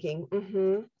them thinking,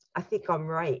 I think I'm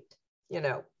right,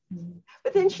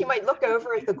 But then she might look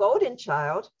over at the golden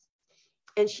child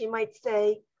and she might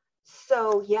say,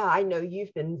 so yeah, I know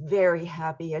you've been very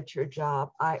happy at your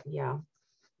job.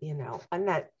 And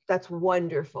that's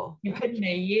wonderful. You've been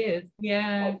there years.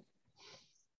 Yeah.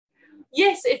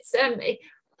 Yes,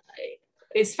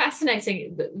 it's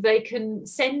fascinating that they can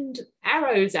send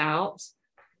arrows out,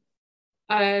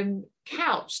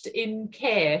 couched in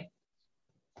care.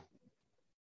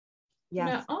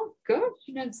 Yes. Oh gosh,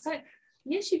 so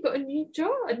yes, you've got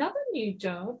another new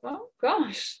job. Oh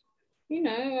gosh,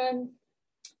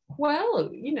 well,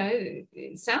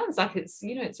 it sounds like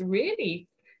it's really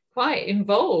quite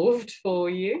involved for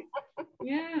you.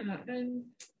 Yeah. And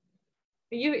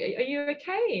are you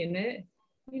okay in it?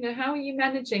 How are you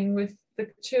managing with the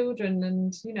children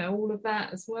and all of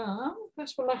that as well? Oh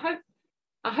gosh, well,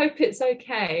 I hope it's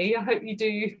okay. I hope you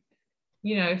do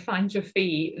find your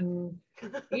feet. And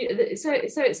so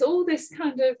it's all this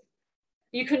kind of,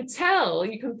 you can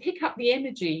pick up the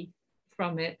energy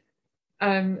from it,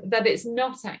 that it's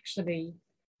not actually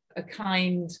a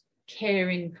kind,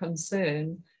 caring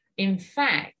concern. In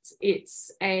fact,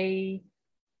 it's a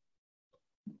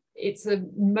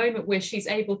moment where she's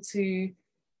able to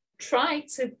try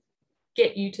to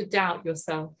get you to doubt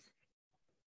yourself.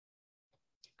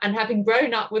 And having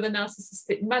grown up with a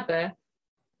narcissistic mother,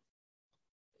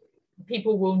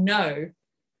 people will know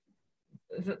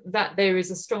that there is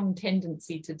a strong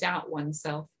tendency to doubt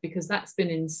oneself, because that's been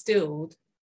instilled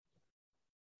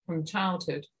from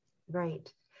childhood.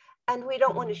 Right. And we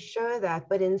don't want to show that,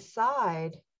 but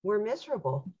inside we're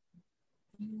miserable.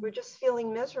 We're just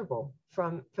feeling miserable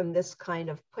from this kind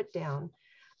of put down.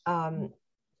 And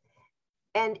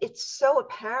it's so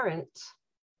apparent,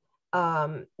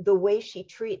 the way she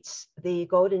treats the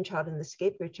golden child and the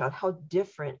scapegoat child, how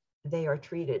different they are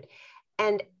treated.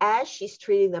 And as she's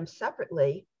treating them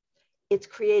separately, it's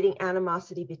creating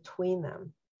animosity between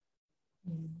them.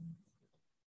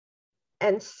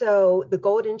 And so the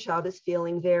golden child is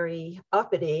feeling very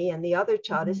uppity and the other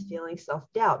child is feeling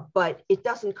self-doubt, but it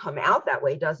doesn't come out that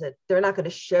way, does it? They're not going to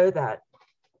show that.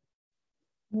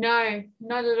 No,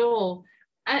 not at all.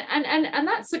 And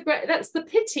that's the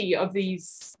pity of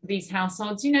these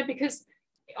households, you know, because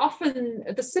often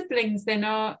the siblings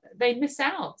they miss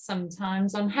out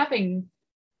sometimes on having,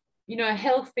 you know, a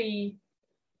healthy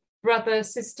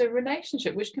brother-sister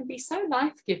relationship, which can be so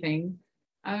life-giving.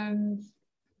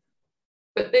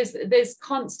 But there's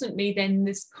constantly then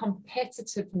this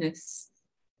competitiveness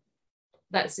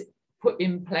that's put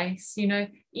in place. You know,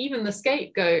 even the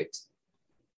scapegoat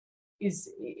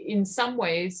is in some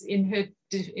ways in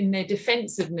their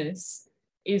defensiveness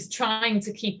is trying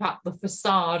to keep up the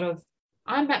facade of,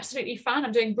 I'm absolutely fine,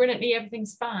 I'm doing brilliantly,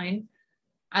 everything's fine.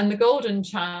 And the golden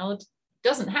child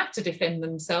doesn't have to defend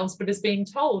themselves, but is being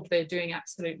told they're doing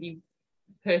absolutely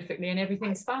perfectly and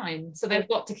everything's fine. So they've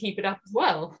got to keep it up as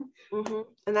well.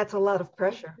 And that's a lot of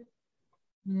pressure.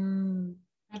 Absolutely.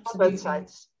 On both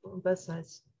sides. On both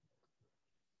sides.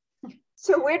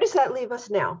 So where does that leave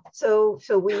us now? So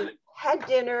we had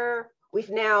dinner. We've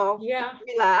now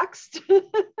relaxed.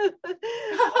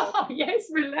 Yes,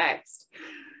 relaxed.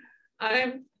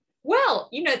 Well,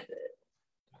 you know,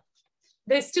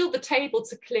 there's still the table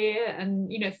to clear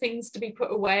and, you know, things to be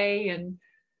put away. And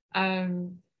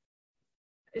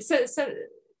so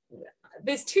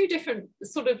there's two different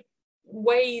sort of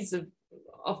ways of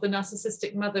the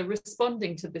narcissistic mother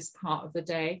responding to this part of the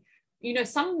day. You know,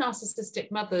 some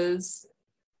narcissistic mothers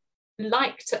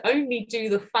like to only do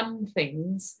the fun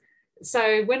things.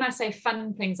 So when I say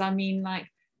fun things, I mean, like,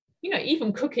 you know,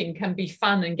 even cooking can be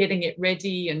fun and getting it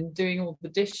ready and doing all the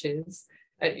dishes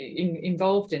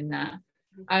involved in that.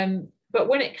 But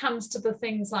when it comes to the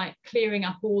things like clearing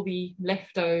up all the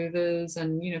leftovers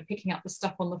and, you know, picking up the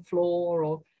stuff on the floor,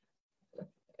 or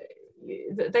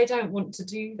they don't want to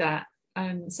do that.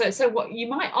 So what you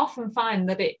might often find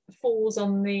that it falls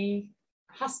on the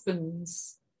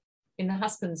husband's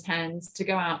hands to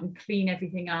go out and clean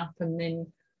everything up and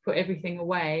then put everything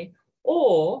away,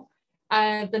 or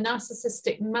the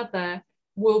narcissistic mother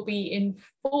will be in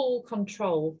full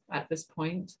control at this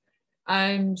point.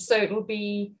 So it will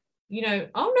be, you know,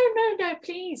 oh no,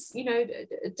 please, you know,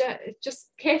 just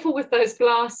careful with those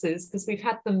glasses, because we've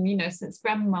had them, you know, since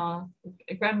grandma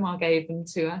gave them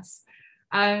to us.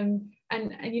 And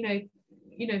you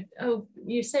know, oh,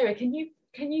 you Sarah, can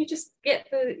you just get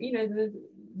the, you know,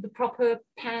 the proper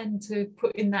pan to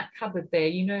put in that cupboard there,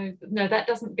 you know, no, that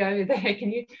doesn't go there,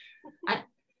 can you?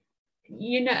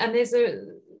 You know, and there's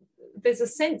a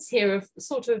sense here of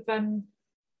sort of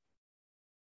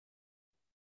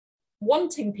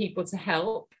wanting people to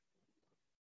help,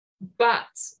 but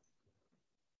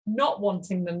not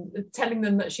wanting them, telling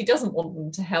them that she doesn't want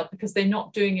them to help because they're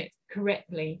not doing it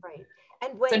correctly. Right.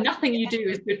 And so nothing you do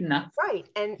is good enough. Right.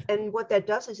 And what that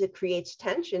does is it creates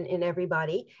tension in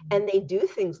everybody, and they do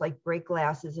things like break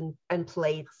glasses and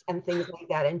plates and things like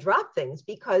that and drop things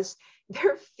because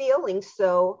they're feeling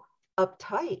so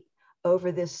uptight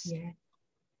over this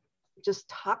just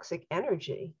toxic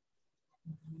energy.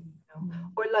 You know?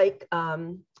 Or like,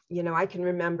 you know, I can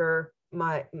remember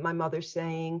my mother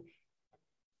saying,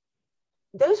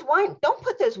 don't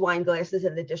put those wine glasses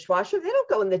in the dishwasher. They don't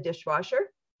go in the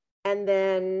dishwasher. And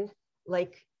then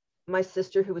like my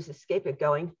sister, who was a scapegoat,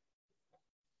 going,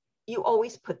 you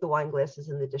always put the wine glasses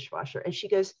in the dishwasher. And she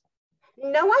goes,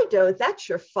 no, I don't. That's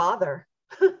your father.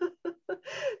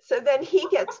 So then he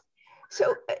gets,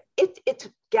 so it's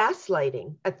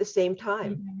gaslighting at the same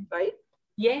time, right?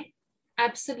 Yeah,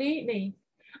 absolutely.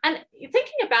 And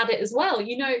thinking about it as well,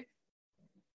 you know,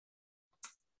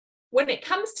 when it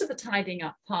comes to the tidying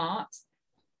up part,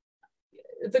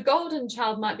 the golden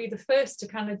child might be the first to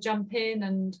kind of jump in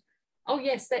and, oh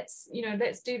yes, let's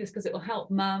do this because it will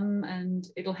help mum and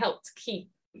it'll help to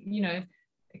keep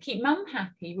mum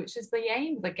happy, which is the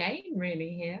aim of the game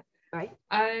really here. Right.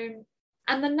 And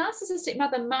the narcissistic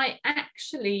mother might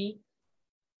actually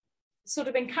sort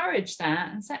of encourage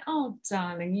that and say, oh,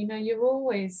 darling, you know, you're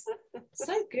always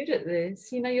so good at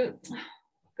this. You know, you're,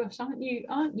 gosh, aren't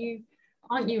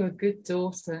you a good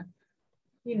daughter?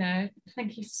 You know,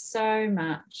 thank you so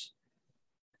much.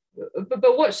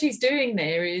 But what she's doing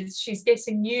there is she's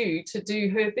getting you to do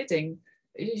her bidding.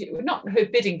 Not her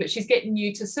bidding, but she's getting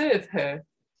you to serve her.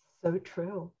 So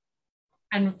true.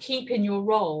 And keep in your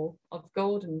role of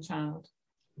golden child.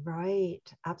 Right,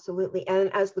 absolutely. And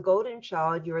as the golden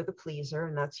child, you're the pleaser,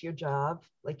 and that's your job.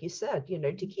 Like you said, you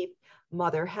know, to keep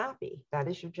mother happy. That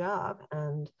is your job.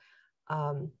 And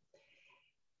so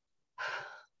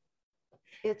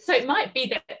it might be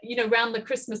that, you know, around the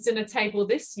Christmas dinner table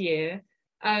this year,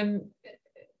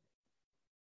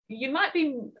 you might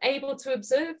be able to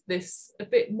observe this a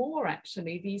bit more,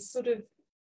 actually, these sort of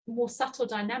more subtle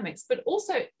dynamics, but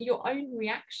also your own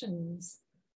reactions,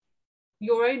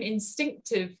 your own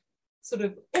instinctive sort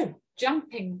of,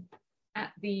 jumping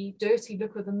at the dirty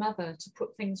look of the mother to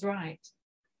put things right,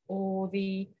 or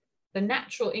the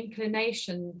natural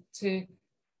inclination to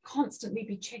constantly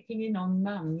be checking in on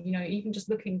mum, you know, even just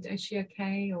looking, is she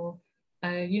okay? Or,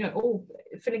 you know,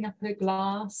 filling up her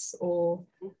glass, or,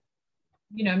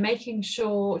 you know, making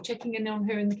sure, checking in on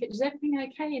her in the kitchen, is everything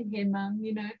okay in here, mum,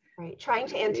 you know? Right, trying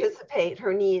to anticipate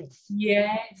her needs.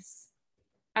 Yes,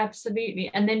 absolutely.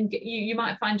 And then you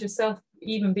might find yourself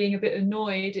even being a bit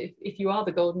annoyed if you are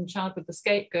the golden child with the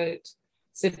scapegoat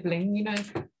sibling, you know,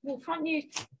 well, can't you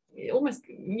almost,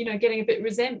 you know, getting a bit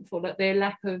resentful at their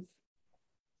lack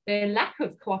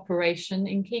of cooperation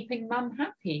in keeping mum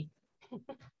happy,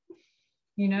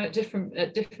 you know, at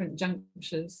different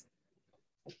junctures.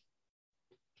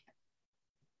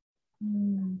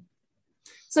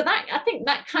 So that, I think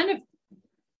that kind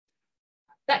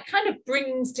of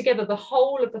brings together the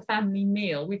whole of the family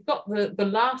meal. We've got the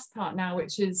last part now,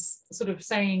 which is sort of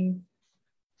saying,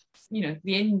 you know,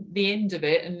 the end of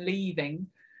it and leaving.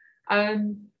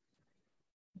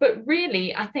 But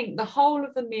really, I think the whole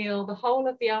of the meal, the whole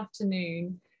of the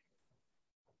afternoon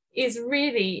is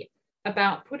really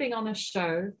about putting on a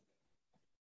show,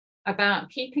 about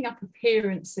keeping up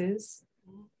appearances.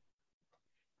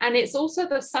 And it's also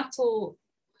the subtle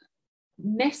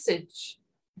message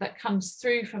that comes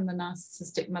through from the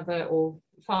narcissistic mother or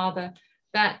father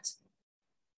that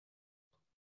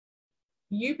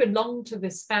you belong to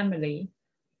this family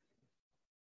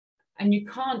and you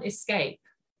can't escape.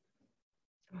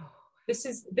 This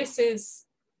is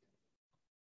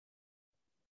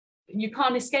you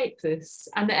can't escape this,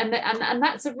 and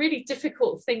that's a really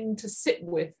difficult thing to sit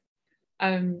with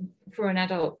for an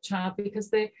adult child, because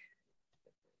their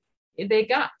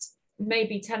gut may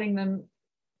be telling them,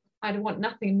 I don't want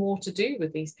nothing more to do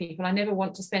with these people. I never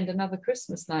want to spend another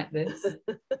Christmas like this.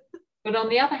 But on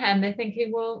the other hand, they're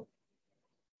thinking, well,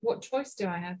 what choice do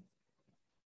I have?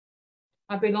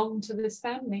 I belong to this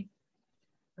family.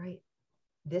 Right.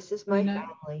 This is my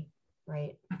family.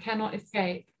 Right. I cannot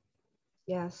escape.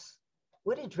 Yes.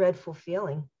 What a dreadful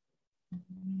feeling.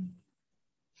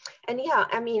 And yeah,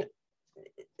 I mean,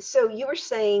 so you were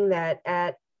saying that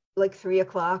at like 3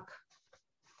 o'clock,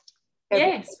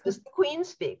 yes, the Queen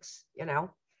speaks, you know,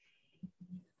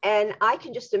 and I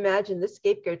can just imagine the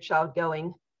scapegoat child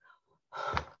going,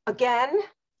 again,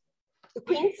 the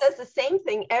Queen says the same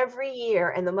thing every year,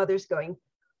 and the mother's going,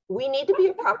 we need to be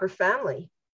a proper family.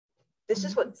 This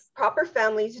is what proper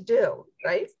families do,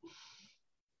 right?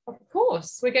 Of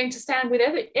course, we're going to stand with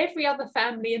every other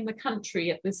family in the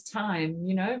country at this time,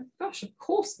 you know. Gosh, of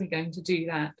course we're going to do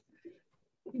that,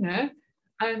 you know.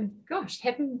 Gosh,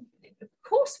 heaven, of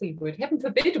course we would. Heaven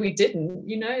forbid we didn't,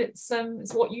 you know. It's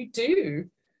what you do.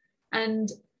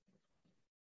 And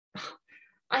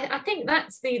I think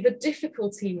that's the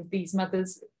difficulty with these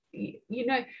mothers, you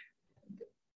know.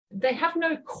 They have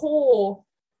no core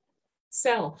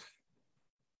self.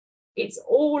 It's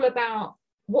all about,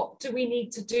 what do we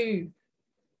need to do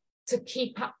to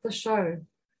keep up the show?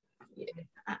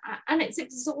 And it's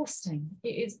exhausting. It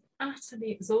is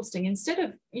utterly exhausting. Instead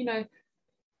of, you know,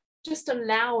 just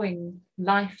allowing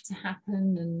life to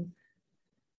happen and,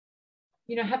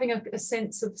 you know, having a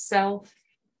sense of self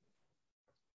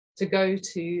to go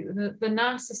to, the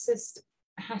narcissist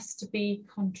has to be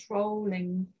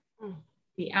controlling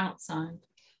the outside.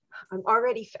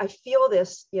 I feel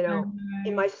this, you know,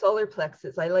 in my solar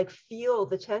plexus. I like feel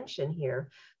the tension here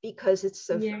because it's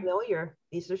so familiar.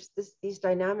 These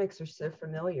dynamics are so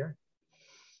familiar,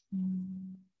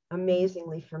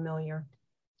 amazingly familiar,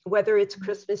 whether it's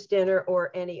Christmas dinner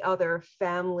or any other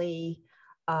family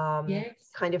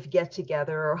kind of get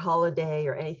together or holiday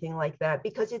or anything like that,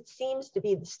 because it seems to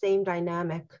be the same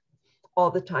dynamic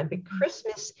all the time. But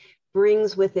Christmas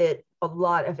brings with it a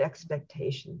lot of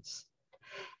expectations.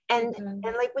 And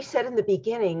like we said in the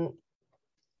beginning,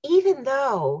 even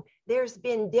though there's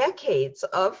been decades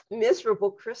of miserable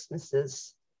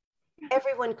Christmases,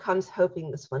 everyone comes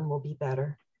hoping this one will be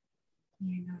better.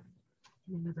 Yeah.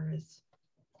 It never is.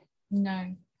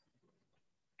 No.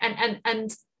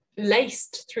 And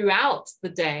laced throughout the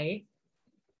day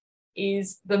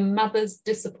is the mother's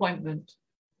disappointment.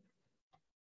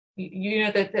 You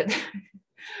know that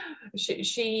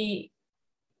she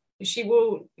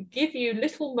will give you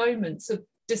little moments of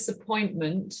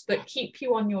disappointment that keep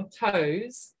you on your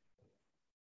toes.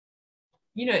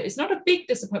 You know, it's not a big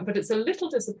disappointment, but it's a little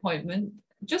disappointment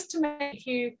just to make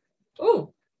you,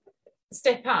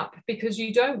 step up, because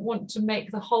you don't want to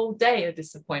make the whole day a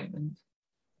disappointment.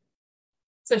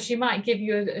 So she might give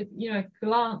you a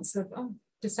glance of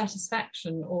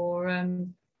dissatisfaction, or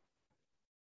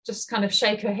just kind of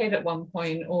shake her head at one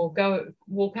point, or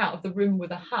walk out of the room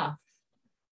with a huff.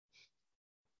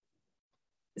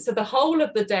 So the whole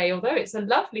of the day, although it's a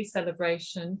lovely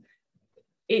celebration,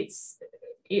 it's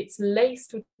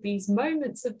laced with these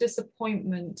moments of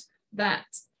disappointment that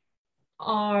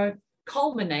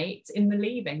culminate in the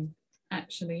leaving,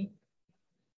 actually.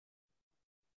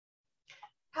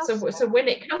 So when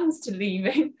it comes to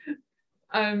leaving,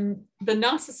 the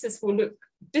narcissist will look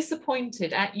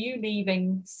disappointed at you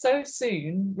leaving so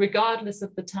soon, regardless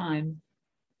of the time.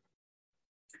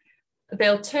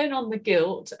 They'll turn on the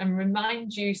guilt and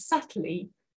remind you subtly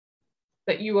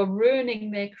that you are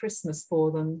ruining their Christmas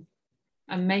for them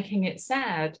and making it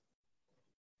sad.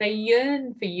 They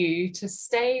yearn for you to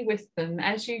stay with them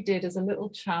as you did as a little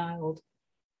child,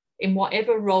 in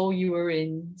whatever role you were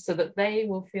in, so that they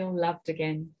will feel loved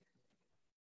again.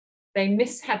 They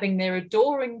miss having their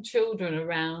adoring children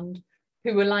around,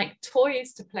 who were like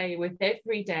toys to play with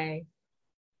every day,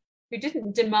 who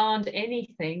didn't demand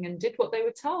anything and did what they were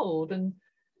told, and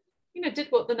did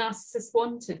what the narcissist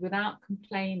wanted without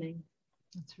complaining.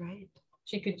 That's right.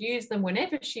 She could use them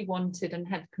whenever she wanted and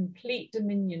had complete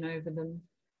dominion over them.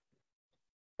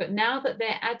 But now that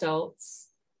they're adults,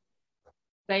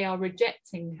 they are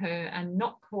rejecting her and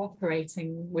not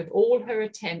cooperating with all her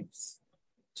attempts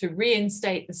to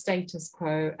reinstate the status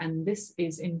quo, and this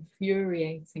is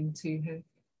infuriating to her.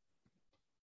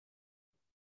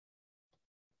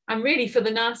 And really, for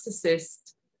the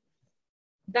narcissist,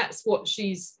 that's what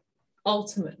she's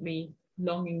ultimately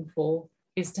longing for,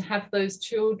 is to have those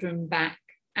children back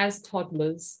as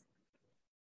toddlers,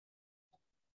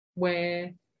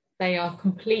 where they are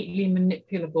completely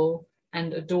manipulable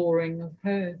and adoring of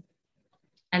her.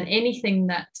 And anything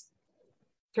that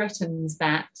threatens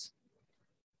that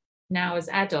now as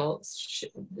adults,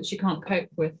 she can't cope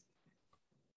with.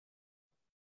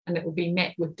 And it will be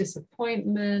met with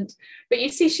disappointment. But you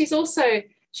see,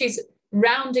 she's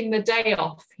rounding the day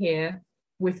off here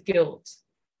with guilt.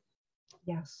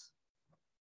 Yes.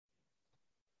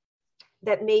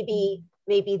 That maybe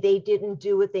they didn't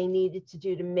do what they needed to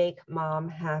do to make mom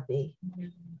happy.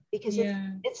 Because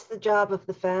it's the job of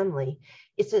the family.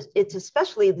 It's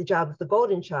especially the job of the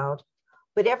golden child.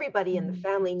 But everybody in the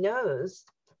family knows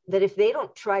that if they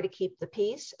don't try to keep the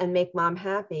peace and make mom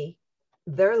happy,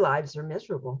 their lives are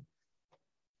miserable.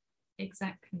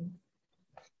 Exactly.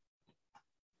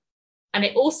 And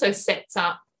it also sets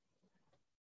up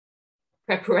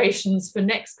preparations for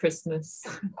next Christmas.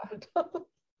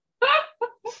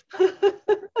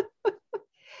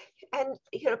 And,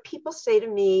 people say to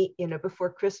me, before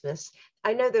Christmas,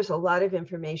 I know there's a lot of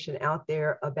information out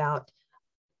there about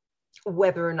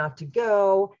whether or not to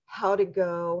go, how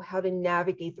to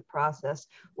navigate the process,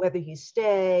 whether you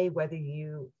stay, whether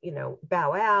you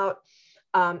bow out.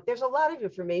 There's a lot of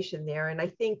information there. And I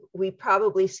think we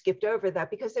probably skipped over that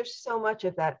because there's so much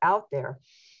of that out there.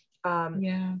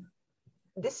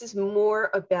 This is more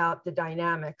about the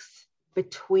dynamics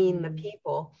between the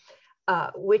people,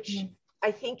 which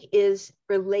I think is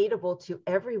relatable to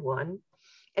everyone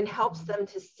and helps them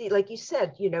to see, like you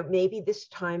said, maybe this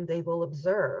time they will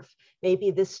observe.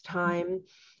 Maybe this time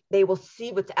they will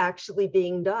see what's actually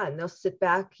being done. They'll sit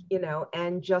back,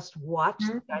 and just watch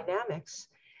the dynamics.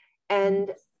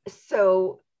 And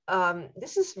so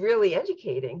this is really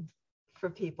educating for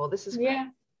people. This is great.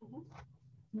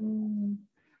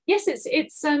 Yes,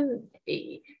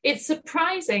 it's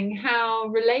surprising how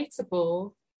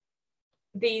relatable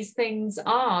these things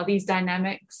are, these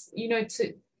dynamics,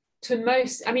 to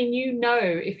most. I mean,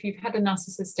 if you've had a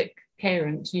narcissistic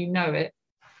parent, it.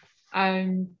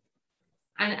 And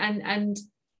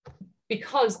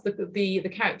because the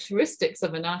characteristics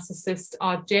of a narcissist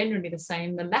are generally the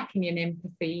same, the lacking in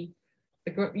empathy,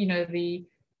 the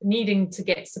needing to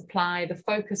get supply, the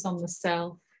focus on the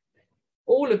self,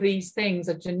 all of these things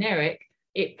are generic.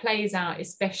 it plays out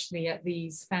especially at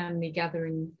these family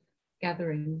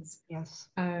gatherings. Yes.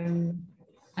 And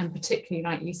particularly,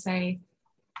 like you say,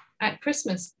 at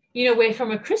Christmas, you know, where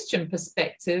from a Christian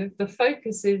perspective, the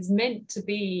focus is meant to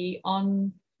be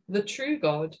on the true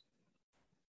God.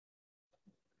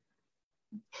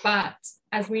 But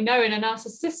as we know, in a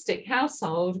narcissistic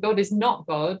household, God is not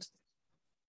God.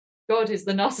 God is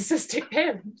the narcissistic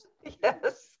parent.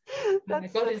 Yes.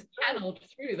 God is channeled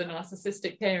through the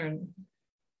narcissistic parent.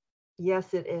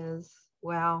 Yes, it is.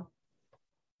 Wow.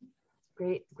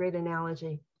 Great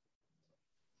analogy.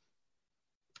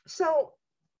 So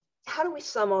how do we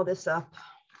sum all this up?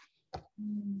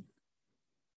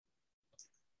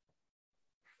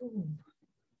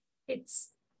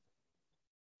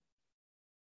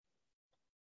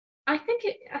 I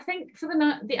think for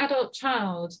the adult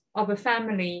child of a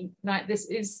family like this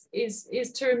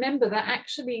is to remember that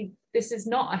actually this is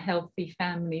not a healthy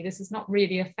family. This is not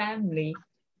really a family.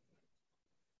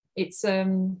 It's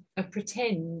a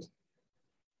pretend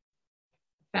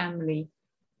family.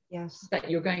 Yes. That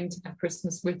you're going to have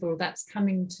Christmas with, or that's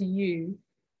coming to you.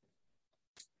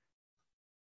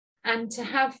 And to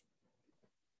have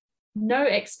no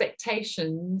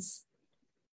expectations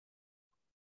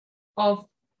of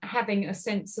having a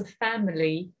sense of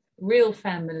family, real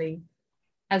family,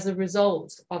 as a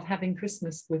result of having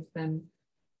Christmas with them.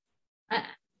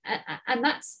 And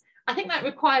that's, I think that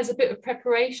requires a bit of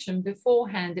preparation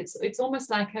beforehand. It's almost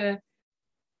like a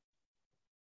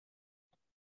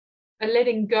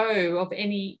letting go of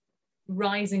any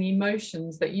rising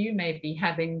emotions that you may be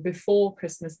having before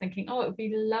Christmas, thinking, oh, it would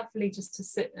be lovely just to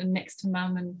sit next to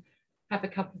mum and have a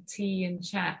cup of tea and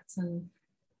chat. And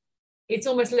it's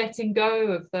almost letting go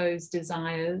of those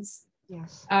desires.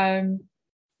 Yes. And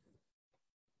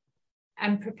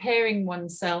preparing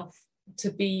oneself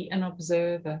to be an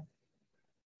observer.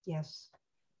 Yes.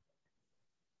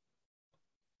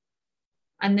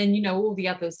 And then, you know, all the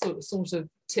other sort of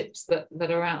tips that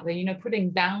are out there, you know,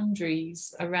 putting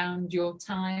boundaries around your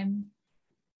time,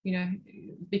 you know,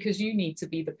 because you need to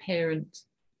be the parent,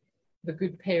 the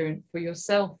good parent for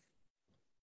yourself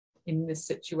in this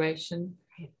situation.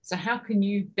 So how can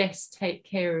you best take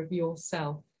care of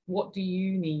yourself? What do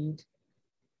you need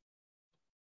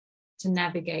to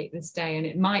navigate this day? And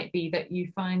it might be that you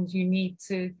find you need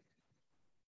to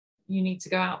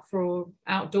go out for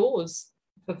outdoors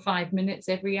for 5 minutes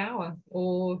every hour,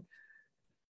 or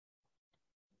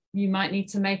you might need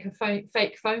to make a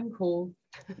fake phone call,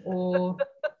 or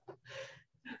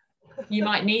you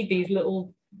might need these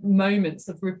little moments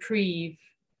of reprieve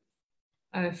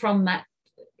from that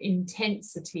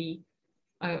intensity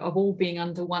of all being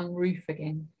under one roof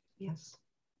again. Yes.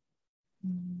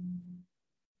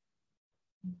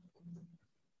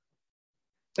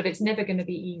 But it's never going to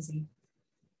be easy.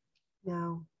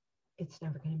 No, it's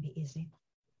never going to be easy.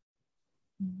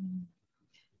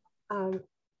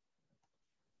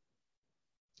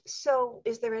 So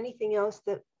is there anything else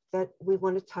that we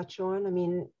want to touch on? I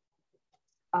mean,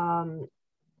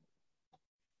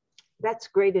 that's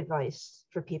great advice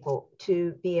for people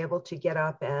to be able to get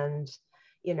up and,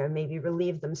 you know, maybe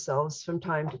relieve themselves from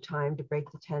time to time to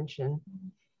break the tension.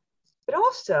 But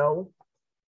also,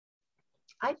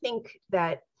 I think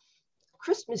that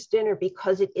Christmas dinner,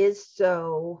 because it is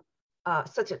so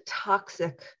such a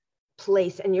toxic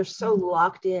place and you're so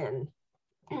locked in.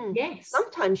 Yes.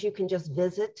 Sometimes you can just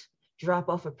visit, drop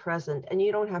off a present, and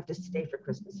you don't have to stay for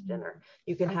Christmas dinner.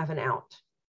 You can have an out.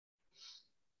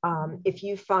 If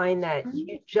you find that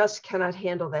you just cannot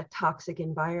handle that toxic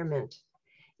environment,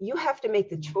 you have to make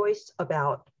the choice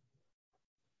about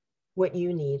what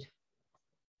you need.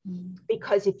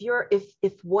 Because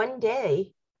if one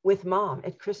day with mom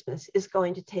at Christmas is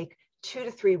going to take 2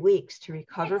 to 3 weeks to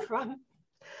recover from.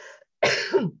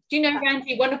 Do you know,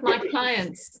 Randy, one of my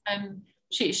clients,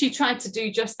 she tried to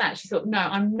do just that. She thought, no,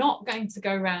 I'm not going to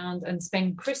go around and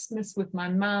spend Christmas with my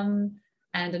mum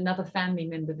and another family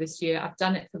member this year. I've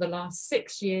done it for the last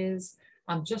 6 years.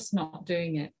 I'm just not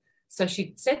doing it. So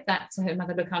she said that to her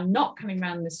mother, look, I'm not coming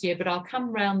round this year, but I'll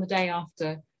come round the day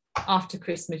after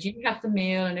Christmas. You have the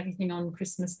meal and everything on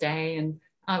Christmas Day, and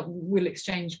we'll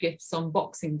exchange gifts on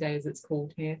Boxing Day, as it's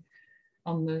called here,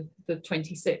 on the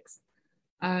 26th.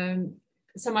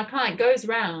 So my client goes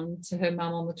round to her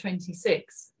mum on the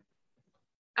 26th,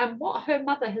 and what her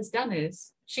mother has done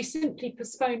is she simply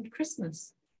postponed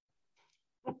Christmas.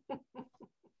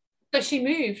 So she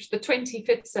moved the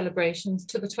 25th celebrations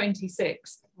to the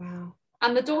 26th. Wow.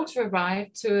 And the daughter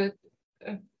arrived to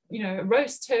a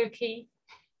roast turkey,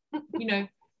 you know,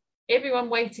 everyone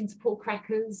waiting to pull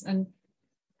crackers, and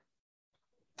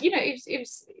you know,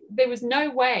 there was no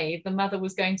way the mother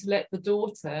was going to let the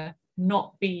daughter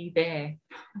not be there.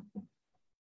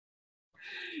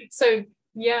 So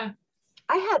yeah,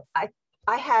 I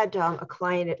had a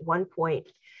client at one point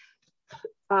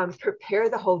prepare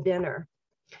the whole dinner,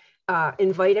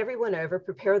 invite everyone over,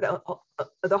 prepare the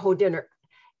whole dinner,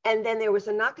 and then there was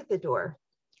a knock at the door,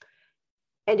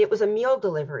 and it was a meal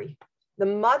delivery. The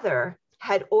mother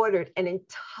had ordered an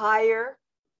entire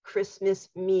Christmas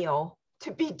meal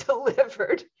to be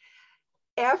delivered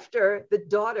after the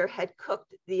daughter had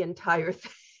cooked the entire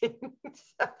thing.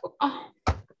 So, oh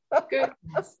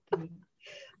goodness.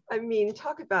 I mean,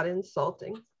 talk about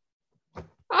insulting.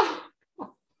 Oh.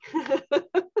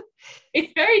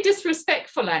 It's very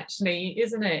disrespectful, actually,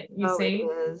 isn't it? You see?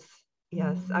 It is.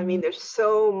 Yes. I mean, there's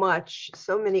so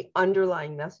many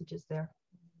underlying messages there.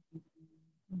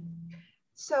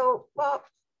 So, well,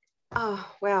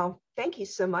 wow. Thank you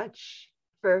so much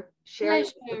for sharing.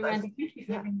 Pleasure, Randy. Thank you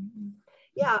for having me.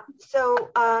 Yeah. So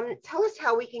tell us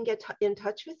how we can get in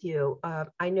touch with you.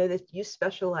 I know that you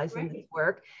specialize in this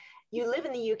work. You live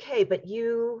in the UK, but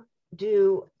you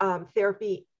do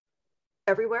therapy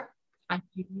everywhere? I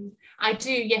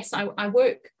do, yes. I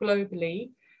work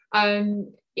globally.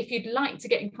 If you'd like to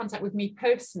get in contact with me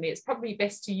personally, it's probably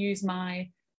best to use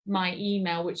my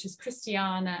email, which is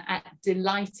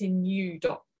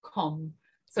christiana@delightinyou.com.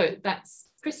 So that's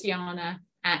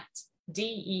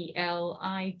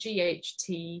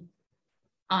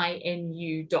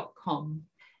christiana@delightinyou.com.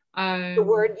 The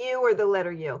word you or the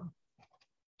letter U?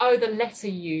 Oh, the letter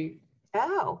U.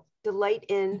 Oh, delight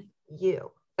in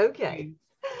you. Okay.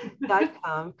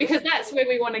 Because that's where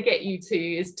we want to get you to,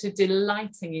 is to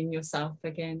delighting in yourself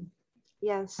again.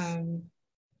 Yes.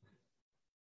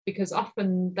 Because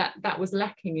often that was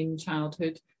lacking in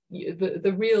childhood.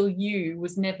 The real you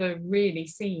was never really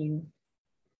seen.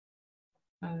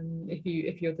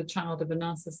 If you're the child of a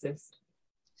narcissist.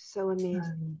 So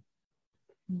amazing.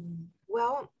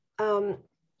 Well,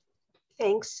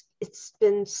 thanks. It's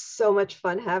been so much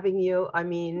fun having you. I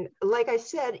mean, like I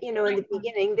said, in the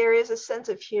beginning, there is a sense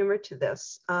of humor to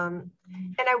this. And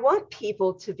I want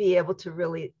people to be able to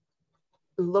really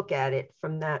look at it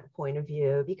from that point of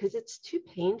view, because it's too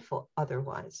painful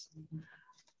otherwise.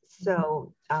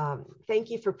 So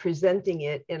thank you for presenting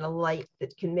it in a light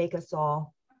that can make us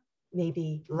all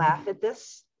maybe laugh at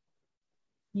this.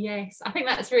 Yes, I think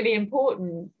that's really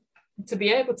important, to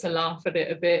be able to laugh at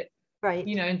it a bit. Right.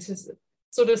 And to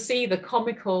sort of see the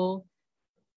comical,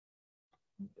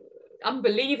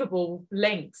 unbelievable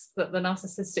lengths that the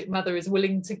narcissistic mother is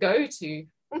willing to go to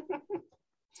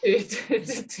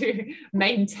to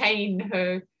maintain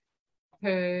her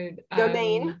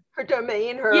domain, her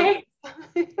yes,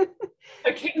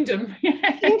 her kingdom.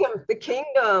 The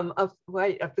kingdom of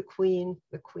the queendom.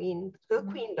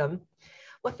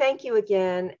 Well, thank you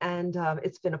again, and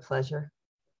it's been a pleasure.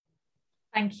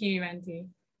 Thank you, Andy.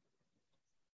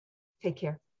 Take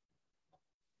care.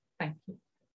 Thank you.